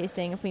last wine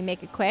tasting if we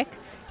make it quick?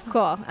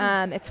 Cool.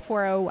 It's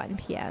 4:01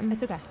 p.m.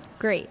 It's okay.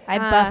 Great. I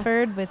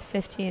buffered with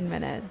 15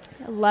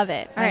 minutes. Love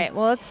it. All right.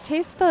 Well, let's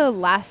taste the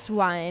last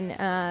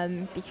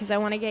wine because I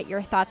want to get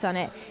your thoughts on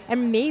it.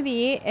 And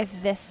maybe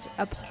if this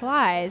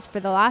applies for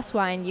the last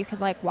wine, you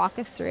could like walk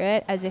us through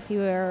it as if you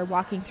were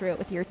walking through it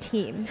with your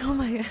team. Oh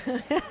my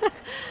God.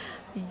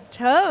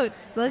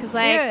 Totes. Let's do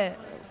it.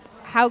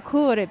 How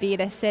cool would it be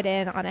to sit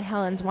in on a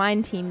Helen's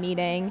wine team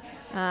meeting?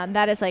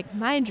 That is like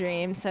my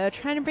dream. So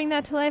trying to bring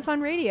that to life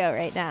on radio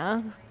right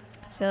now.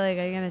 I feel like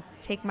I'm going to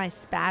take my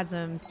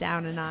spasms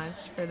down a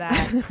notch for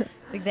that.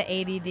 Like the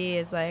ADD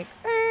is like,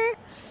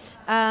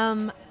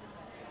 I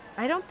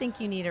don't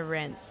think you need a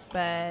rinse,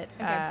 but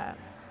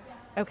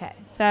okay.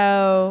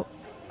 So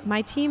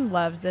my team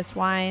loves this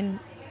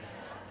wine.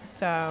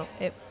 So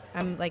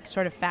I'm like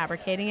sort of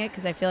fabricating it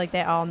because I feel like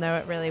they all know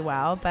it really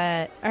well.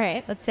 But all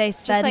right, let's say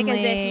suddenly just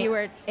like as if you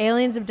were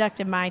aliens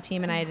abducted my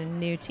team and I had a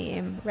new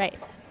team. Right.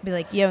 Be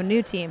like, yo,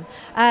 new team.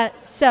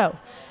 So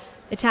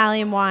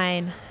Italian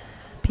wine.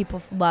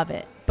 People love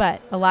it,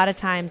 but a lot of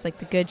times, like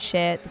the good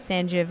shit, the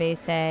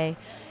Sangiovese,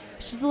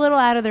 it's just a little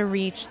out of their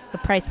reach. The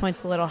price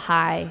point's a little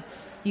high.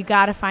 You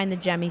got to find the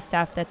gemmy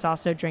stuff that's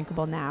also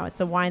drinkable now. It's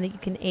a wine that you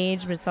can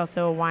age, but it's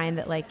also a wine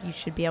that like you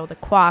should be able to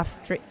quaff,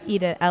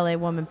 eat a LA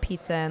woman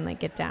pizza, and like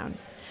get down.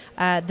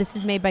 This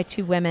is made by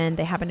 2 women.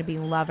 They happen to be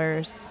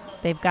lovers.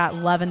 They've got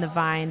love in the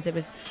vines. It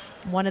was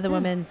one of the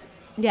women's.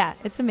 Yeah,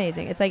 it's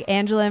amazing. It's like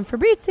Angela and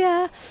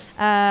Fabrizia.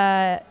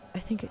 I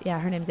think,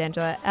 her name's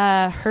Angela.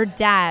 Her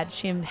dad,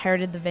 she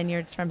inherited the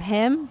vineyards from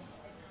him.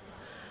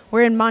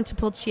 We're in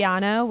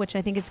Montepulciano, which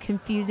I think is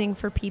confusing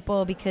for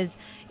people because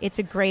it's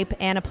a grape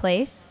and a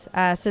place.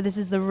 So this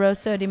is the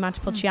Rosso di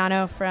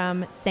Montepulciano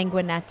from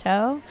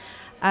Sanguinetto.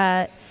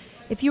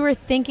 If you were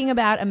thinking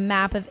about a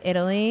map of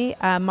Italy,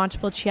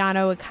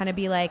 Montepulciano would kind of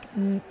be like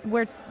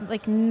we're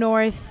like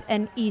north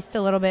and east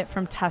a little bit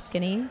from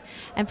Tuscany.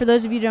 And for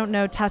those of you who don't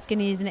know,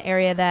 Tuscany is an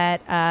area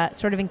that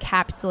sort of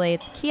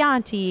encapsulates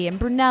Chianti and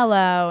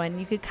Brunello, and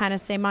you could kind of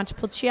say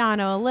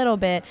Montepulciano a little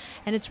bit.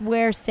 And it's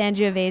where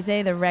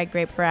Sangiovese, the red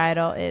grape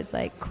varietal, is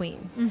like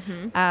queen.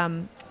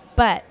 Mm-hmm.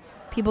 But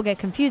people get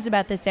confused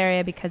about this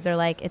area because they're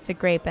like, it's a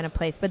grape and a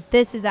place. But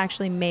this is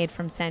actually made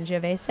from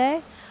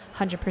Sangiovese.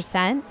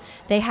 100%.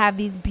 They have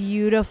these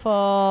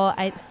beautiful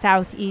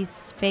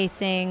southeast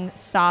facing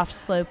soft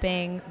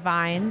sloping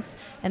vines,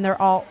 and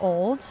they're all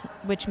old,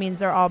 which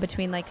means they're all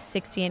between like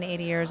 60 and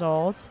 80 years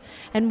old.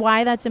 And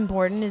why that's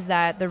important is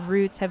that the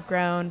roots have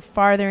grown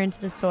farther into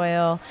the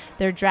soil.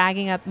 They're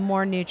dragging up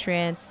more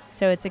nutrients,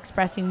 so it's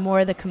expressing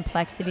more of the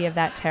complexity of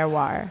that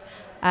terroir.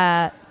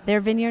 Their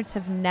vineyards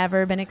have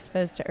never been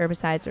exposed to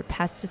herbicides or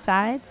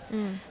pesticides.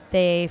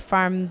 They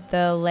farm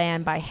the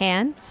land by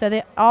hand.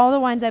 So all the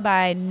wines I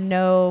buy,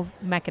 no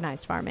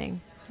mechanized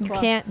farming. Cool. You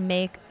can't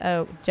make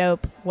a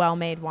dope,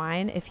 well-made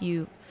wine if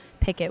you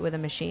pick it with a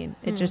machine.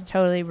 It just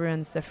totally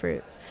ruins the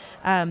fruit.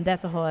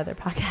 That's a whole other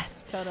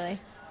podcast. Totally.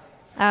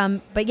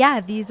 But yeah,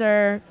 these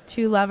are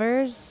 2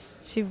 lovers,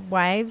 2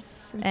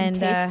 wives. And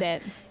taste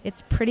it.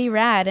 It's pretty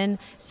rad. And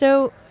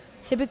so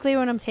typically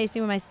when I'm tasting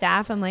with my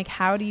staff, I'm like,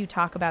 how do you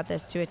talk about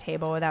this to a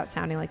table without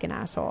sounding like an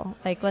asshole?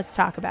 Like, let's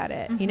talk about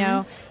it. You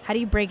know, how do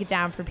you break it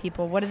down for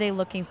people? What are they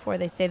looking for?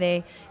 They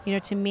say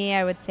to me,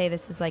 I would say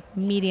this is like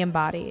medium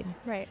bodied.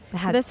 Right.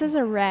 So this is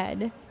a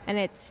red,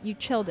 and you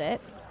chilled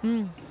it,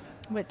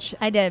 which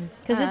I did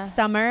because it's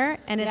summer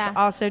and it's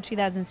also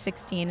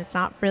 2016. It's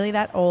not really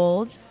that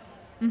old.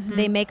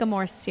 They make a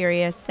more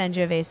serious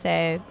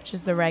Sangiovese, which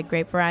is the red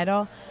grape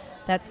varietal.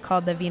 That's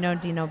called the Vino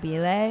di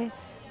Nobile.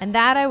 And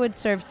that I would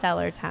serve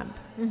cellar temp.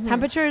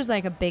 Temperature is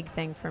like a big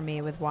thing for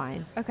me with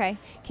wine. Okay.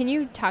 Can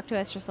you talk to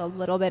us just a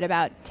little bit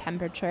about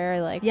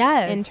temperature? Like,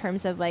 in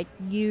terms of like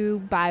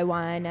you buy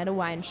wine at a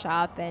wine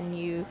shop and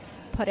you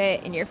put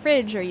it in your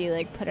fridge or you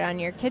like put it on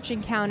your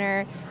kitchen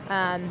counter.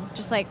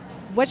 Just like,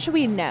 what should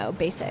we know?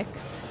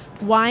 Basics.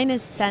 Wine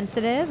is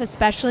sensitive,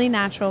 especially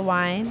natural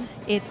wine.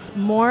 It's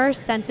more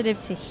sensitive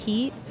to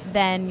heat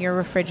than your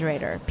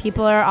refrigerator.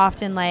 People are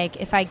often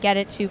like, if I get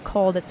it too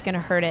cold, it's going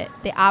to hurt it.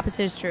 The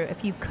opposite is true.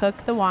 If you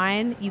cook the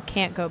wine, you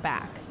can't go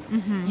back.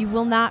 You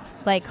will not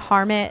like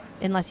harm it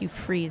unless you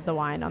freeze the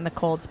wine on the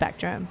cold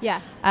spectrum.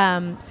 Yeah.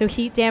 So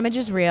heat damage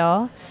is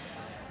real.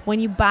 when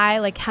you buy,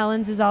 like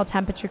Helen's is all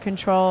temperature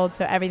controlled,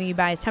 so everything you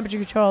buy is temperature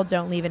controlled.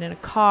 Don't leave it in a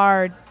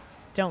car.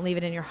 Don't leave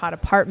it in your hot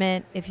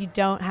apartment. If you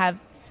don't have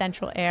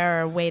central air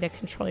or a way to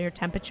control your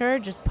temperature,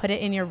 just put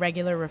it in your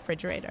regular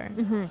refrigerator.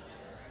 Mm-hmm.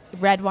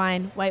 Red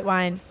wine, white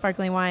wine,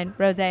 sparkling wine,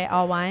 rosé,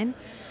 all wine.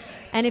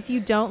 And if you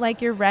don't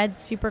like your red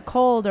super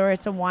cold, or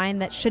it's a wine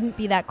that shouldn't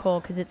be that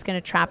cold because it's going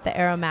to trap the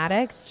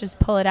aromatics, just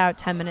pull it out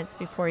 10 minutes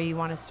before you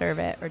want to serve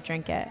it or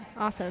drink it.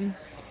 Awesome.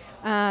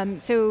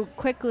 So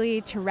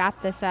quickly to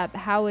wrap this up,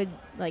 how would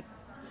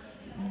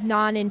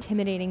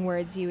non-intimidating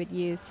words you would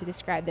use to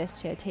describe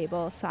this to a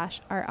table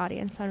 / our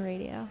audience on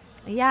radio?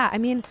 Yeah, I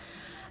mean,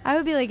 I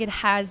would be like, it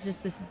has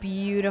just this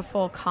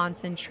beautiful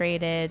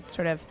concentrated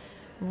sort of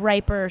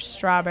riper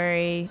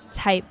strawberry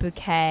type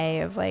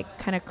bouquet of like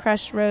kind of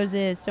crushed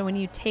roses. So when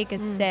you take a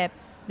sip,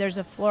 there's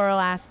a floral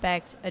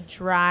aspect, a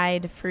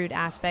dried fruit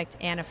aspect,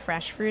 and a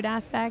fresh fruit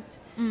aspect.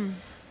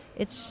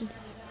 It's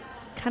just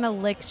kind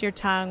of licks your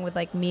tongue with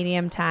like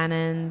medium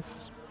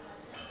tannins.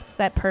 It's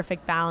that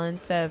perfect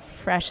balance of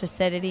fresh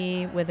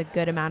acidity with a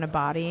good amount of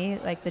body.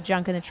 Like the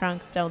junk in the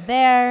trunk's still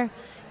there.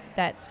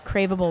 That's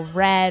craveable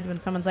red when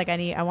someone's like,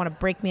 I want to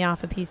break me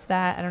off a piece of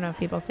that. I don't know if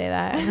people say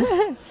that.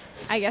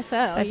 I guess so.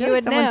 I feel You like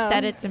would someone know.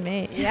 said it to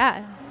me.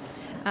 Yeah.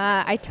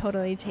 I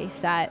totally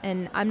taste that.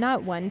 And I'm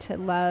not one to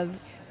love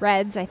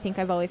reds. I think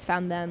I've always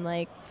found them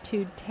like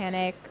too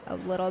tannic, a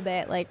little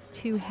bit like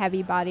too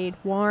heavy bodied,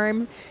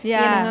 warm.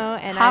 Yeah. You know?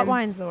 And hot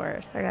wine's the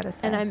worst, I gotta say.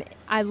 And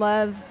I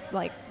love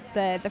like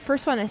the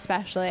first one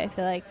especially. I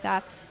feel like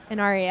that's an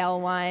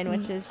Ariel wine,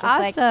 which is just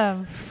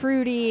awesome. like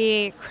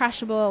fruity,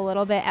 crushable, a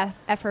little bit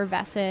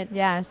effervescent.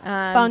 Yes.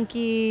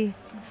 Funky.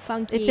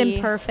 It's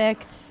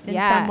imperfect in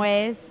some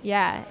ways.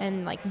 Yeah,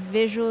 and like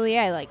visually,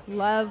 I like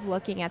love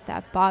looking at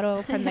that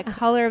bottle. From the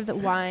color of the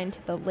wine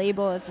to the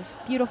label is this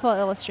beautiful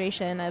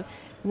illustration of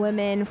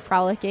women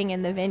frolicking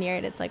in the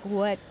vineyard. It's like,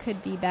 what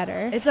could be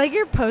better? It's like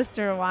your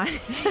poster wine.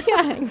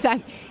 Yeah,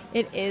 exactly.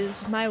 It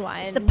is my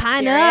wine. It's the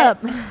Pine spirit.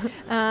 Up.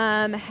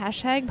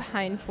 Hashtag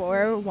Pine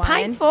 4 wine.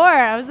 Pine 4.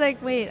 I was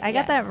like, wait, I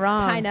got that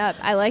wrong. Pine Up.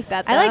 I like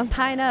that, though. I like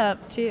Pine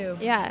Up, too.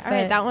 Yeah. All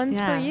right. That one's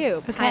for you.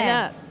 Okay. Pine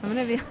Up. I'm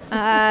going to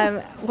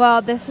be...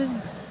 Well, this is...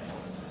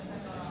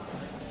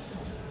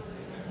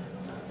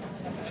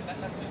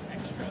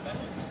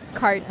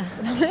 Carts.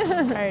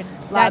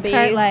 Cards. Lobbies.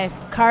 Cart life.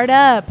 Card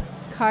up.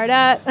 Card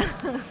up.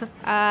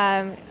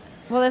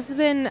 Well, this has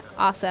been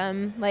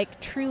awesome.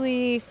 Like,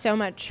 truly so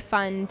much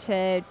fun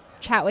to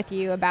chat with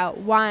you about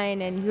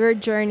wine and your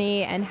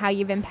journey and how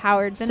you've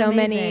empowered so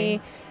many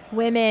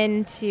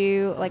women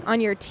to, like, on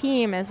your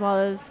team as well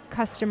as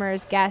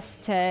customers,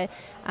 guests, to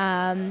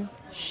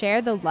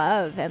share the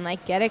love and,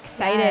 like, get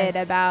excited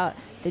about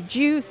the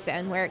juice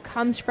and where it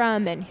comes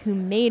from and who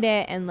made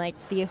it and, like,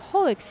 the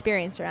whole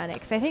experience around it.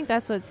 Because I think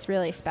that's what's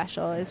really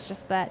special, is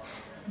just that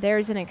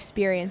there's an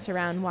experience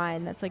around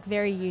wine that's, like,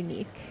 very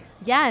unique.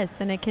 Yes,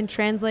 and it can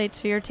translate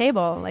to your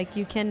table. Like,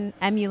 you can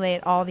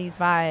emulate all these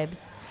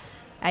vibes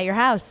at your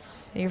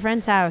house, at your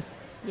friend's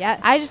house.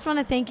 Yes. I just want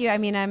to thank you. I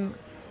mean,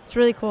 it's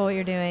really cool what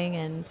you're doing,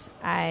 and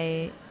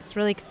it's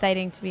really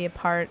exciting to be a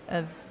part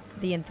of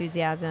the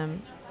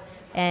enthusiasm.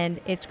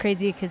 And it's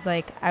crazy because,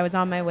 like, I was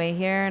on my way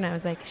here, and I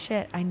was like,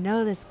 shit, I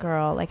know this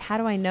girl. Like, how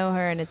do I know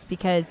her? And it's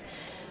because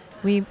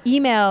we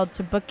emailed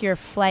to book your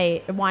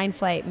flight, a wine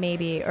flight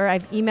maybe, or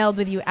I've emailed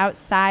with you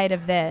outside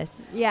of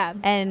this. Yeah.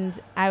 And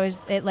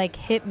it like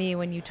hit me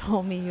when you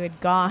told me you had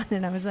gone,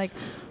 and I was like,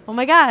 oh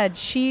my God,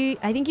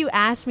 I think you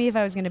asked me if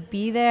I was going to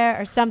be there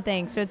or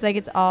something. So it's like,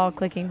 it's all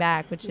clicking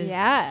back, which is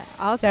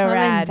all so coming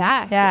rad.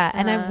 back. Yeah.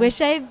 And I wish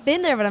I had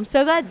been there, but I'm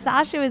so glad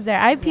Sasha was there.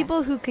 I have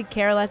people who could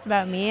care less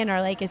about me and are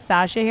like, is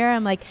Sasha here?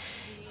 I'm like,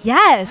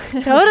 yes,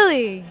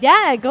 totally.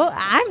 Yeah, go.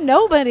 I'm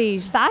nobody.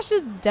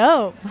 Sasha's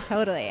dope.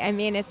 Totally. I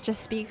mean, it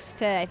just speaks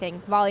to, I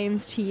think,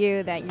 volumes to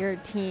you that your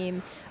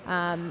team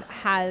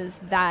has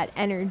that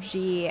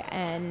energy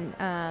and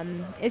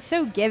is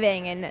so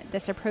giving. And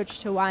this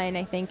approach to wine,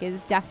 I think,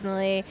 is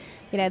definitely,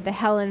 the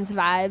Helen's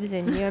vibes,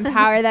 and you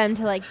empower them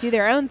to, like, do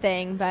their own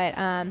thing. But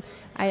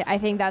I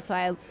think that's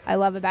what I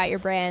love about your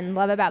brand,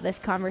 love about this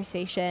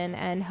conversation,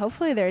 and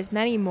hopefully there's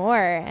many more.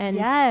 And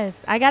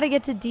yes, I got to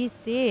get to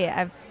DC.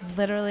 I've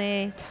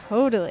literally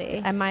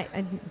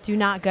I do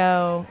not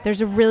go. There's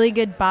a really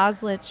good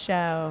Boslett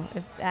show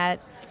at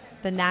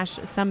the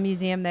some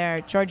museum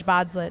there, George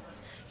Boslett.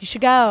 You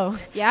should go.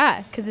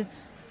 Yeah, because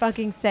it's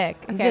fucking sick.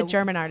 He's Okay. a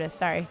German artist.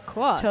 Sorry,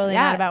 cool. Totally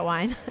Yeah. not about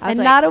wine, I was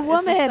and like, not a this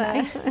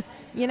woman. is,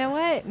 you know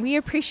what? We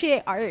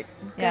appreciate art,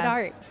 good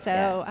art.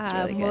 So it's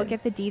really we'll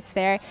good. get the deets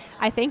there.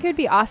 I think it would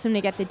be awesome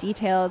to get the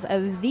details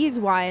of these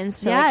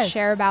wines to like,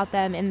 share about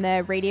them in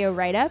the radio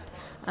write-up,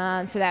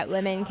 so that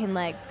women can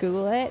like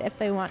Google it if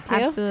they want to.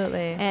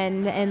 Absolutely.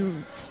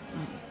 And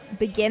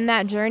begin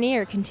that journey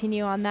or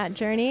continue on that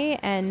journey.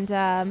 And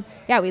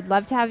we'd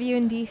love to have you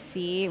in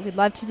DC. We'd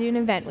love to do an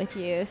event with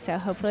you. So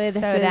hopefully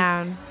this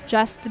is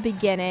just the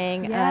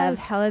beginning of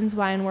Helen's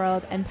Wine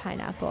World and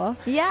Pineapple.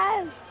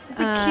 Yes. It's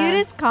the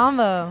cutest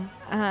combo.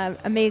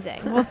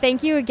 Amazing. Well,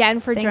 thank you again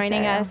for Thanks,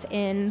 joining Ariel. us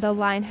in the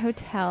Line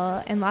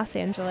Hotel in Los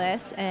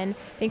Angeles. And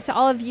thanks to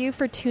all of you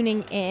for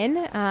tuning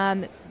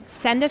in.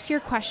 Send us your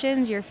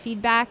questions, your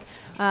feedback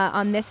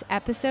on this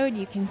episode.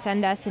 You can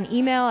send us an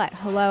email at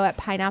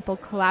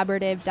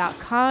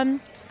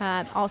hello@pineapplecollaborative.com.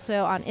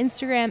 Also on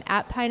Instagram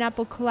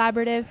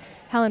 @pineapplecollaborative.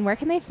 Helen, where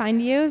can they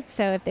find you?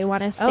 So if they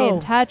want to stay in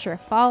touch or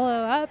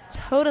follow up.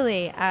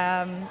 Totally.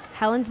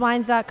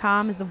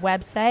 HelensWines.com is the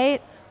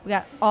website. We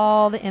got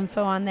all the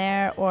info on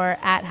there, or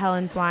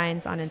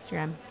 @HelensWines on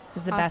Instagram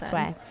is the best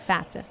way.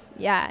 Fastest.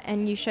 Yeah,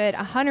 and you should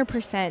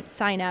 100%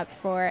 sign up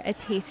for a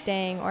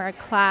tasting or a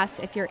class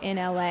if you're in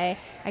LA.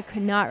 I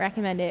could not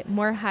recommend it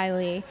more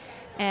highly.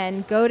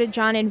 And go to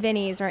John and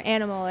Vinny's or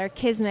Animal or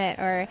Kismet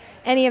or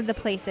any of the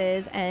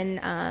places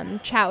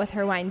and chat with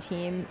her wine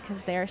team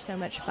because they're so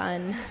much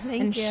fun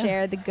and you.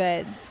 share the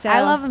goods. So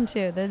I love them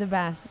too. They're the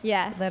best.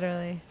 Yeah.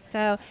 Literally.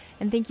 So,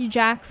 and thank you,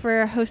 Jack,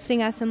 for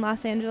hosting us in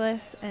Los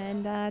Angeles,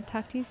 and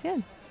talk to you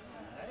soon.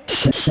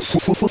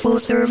 Full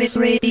Service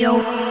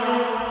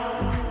Radio.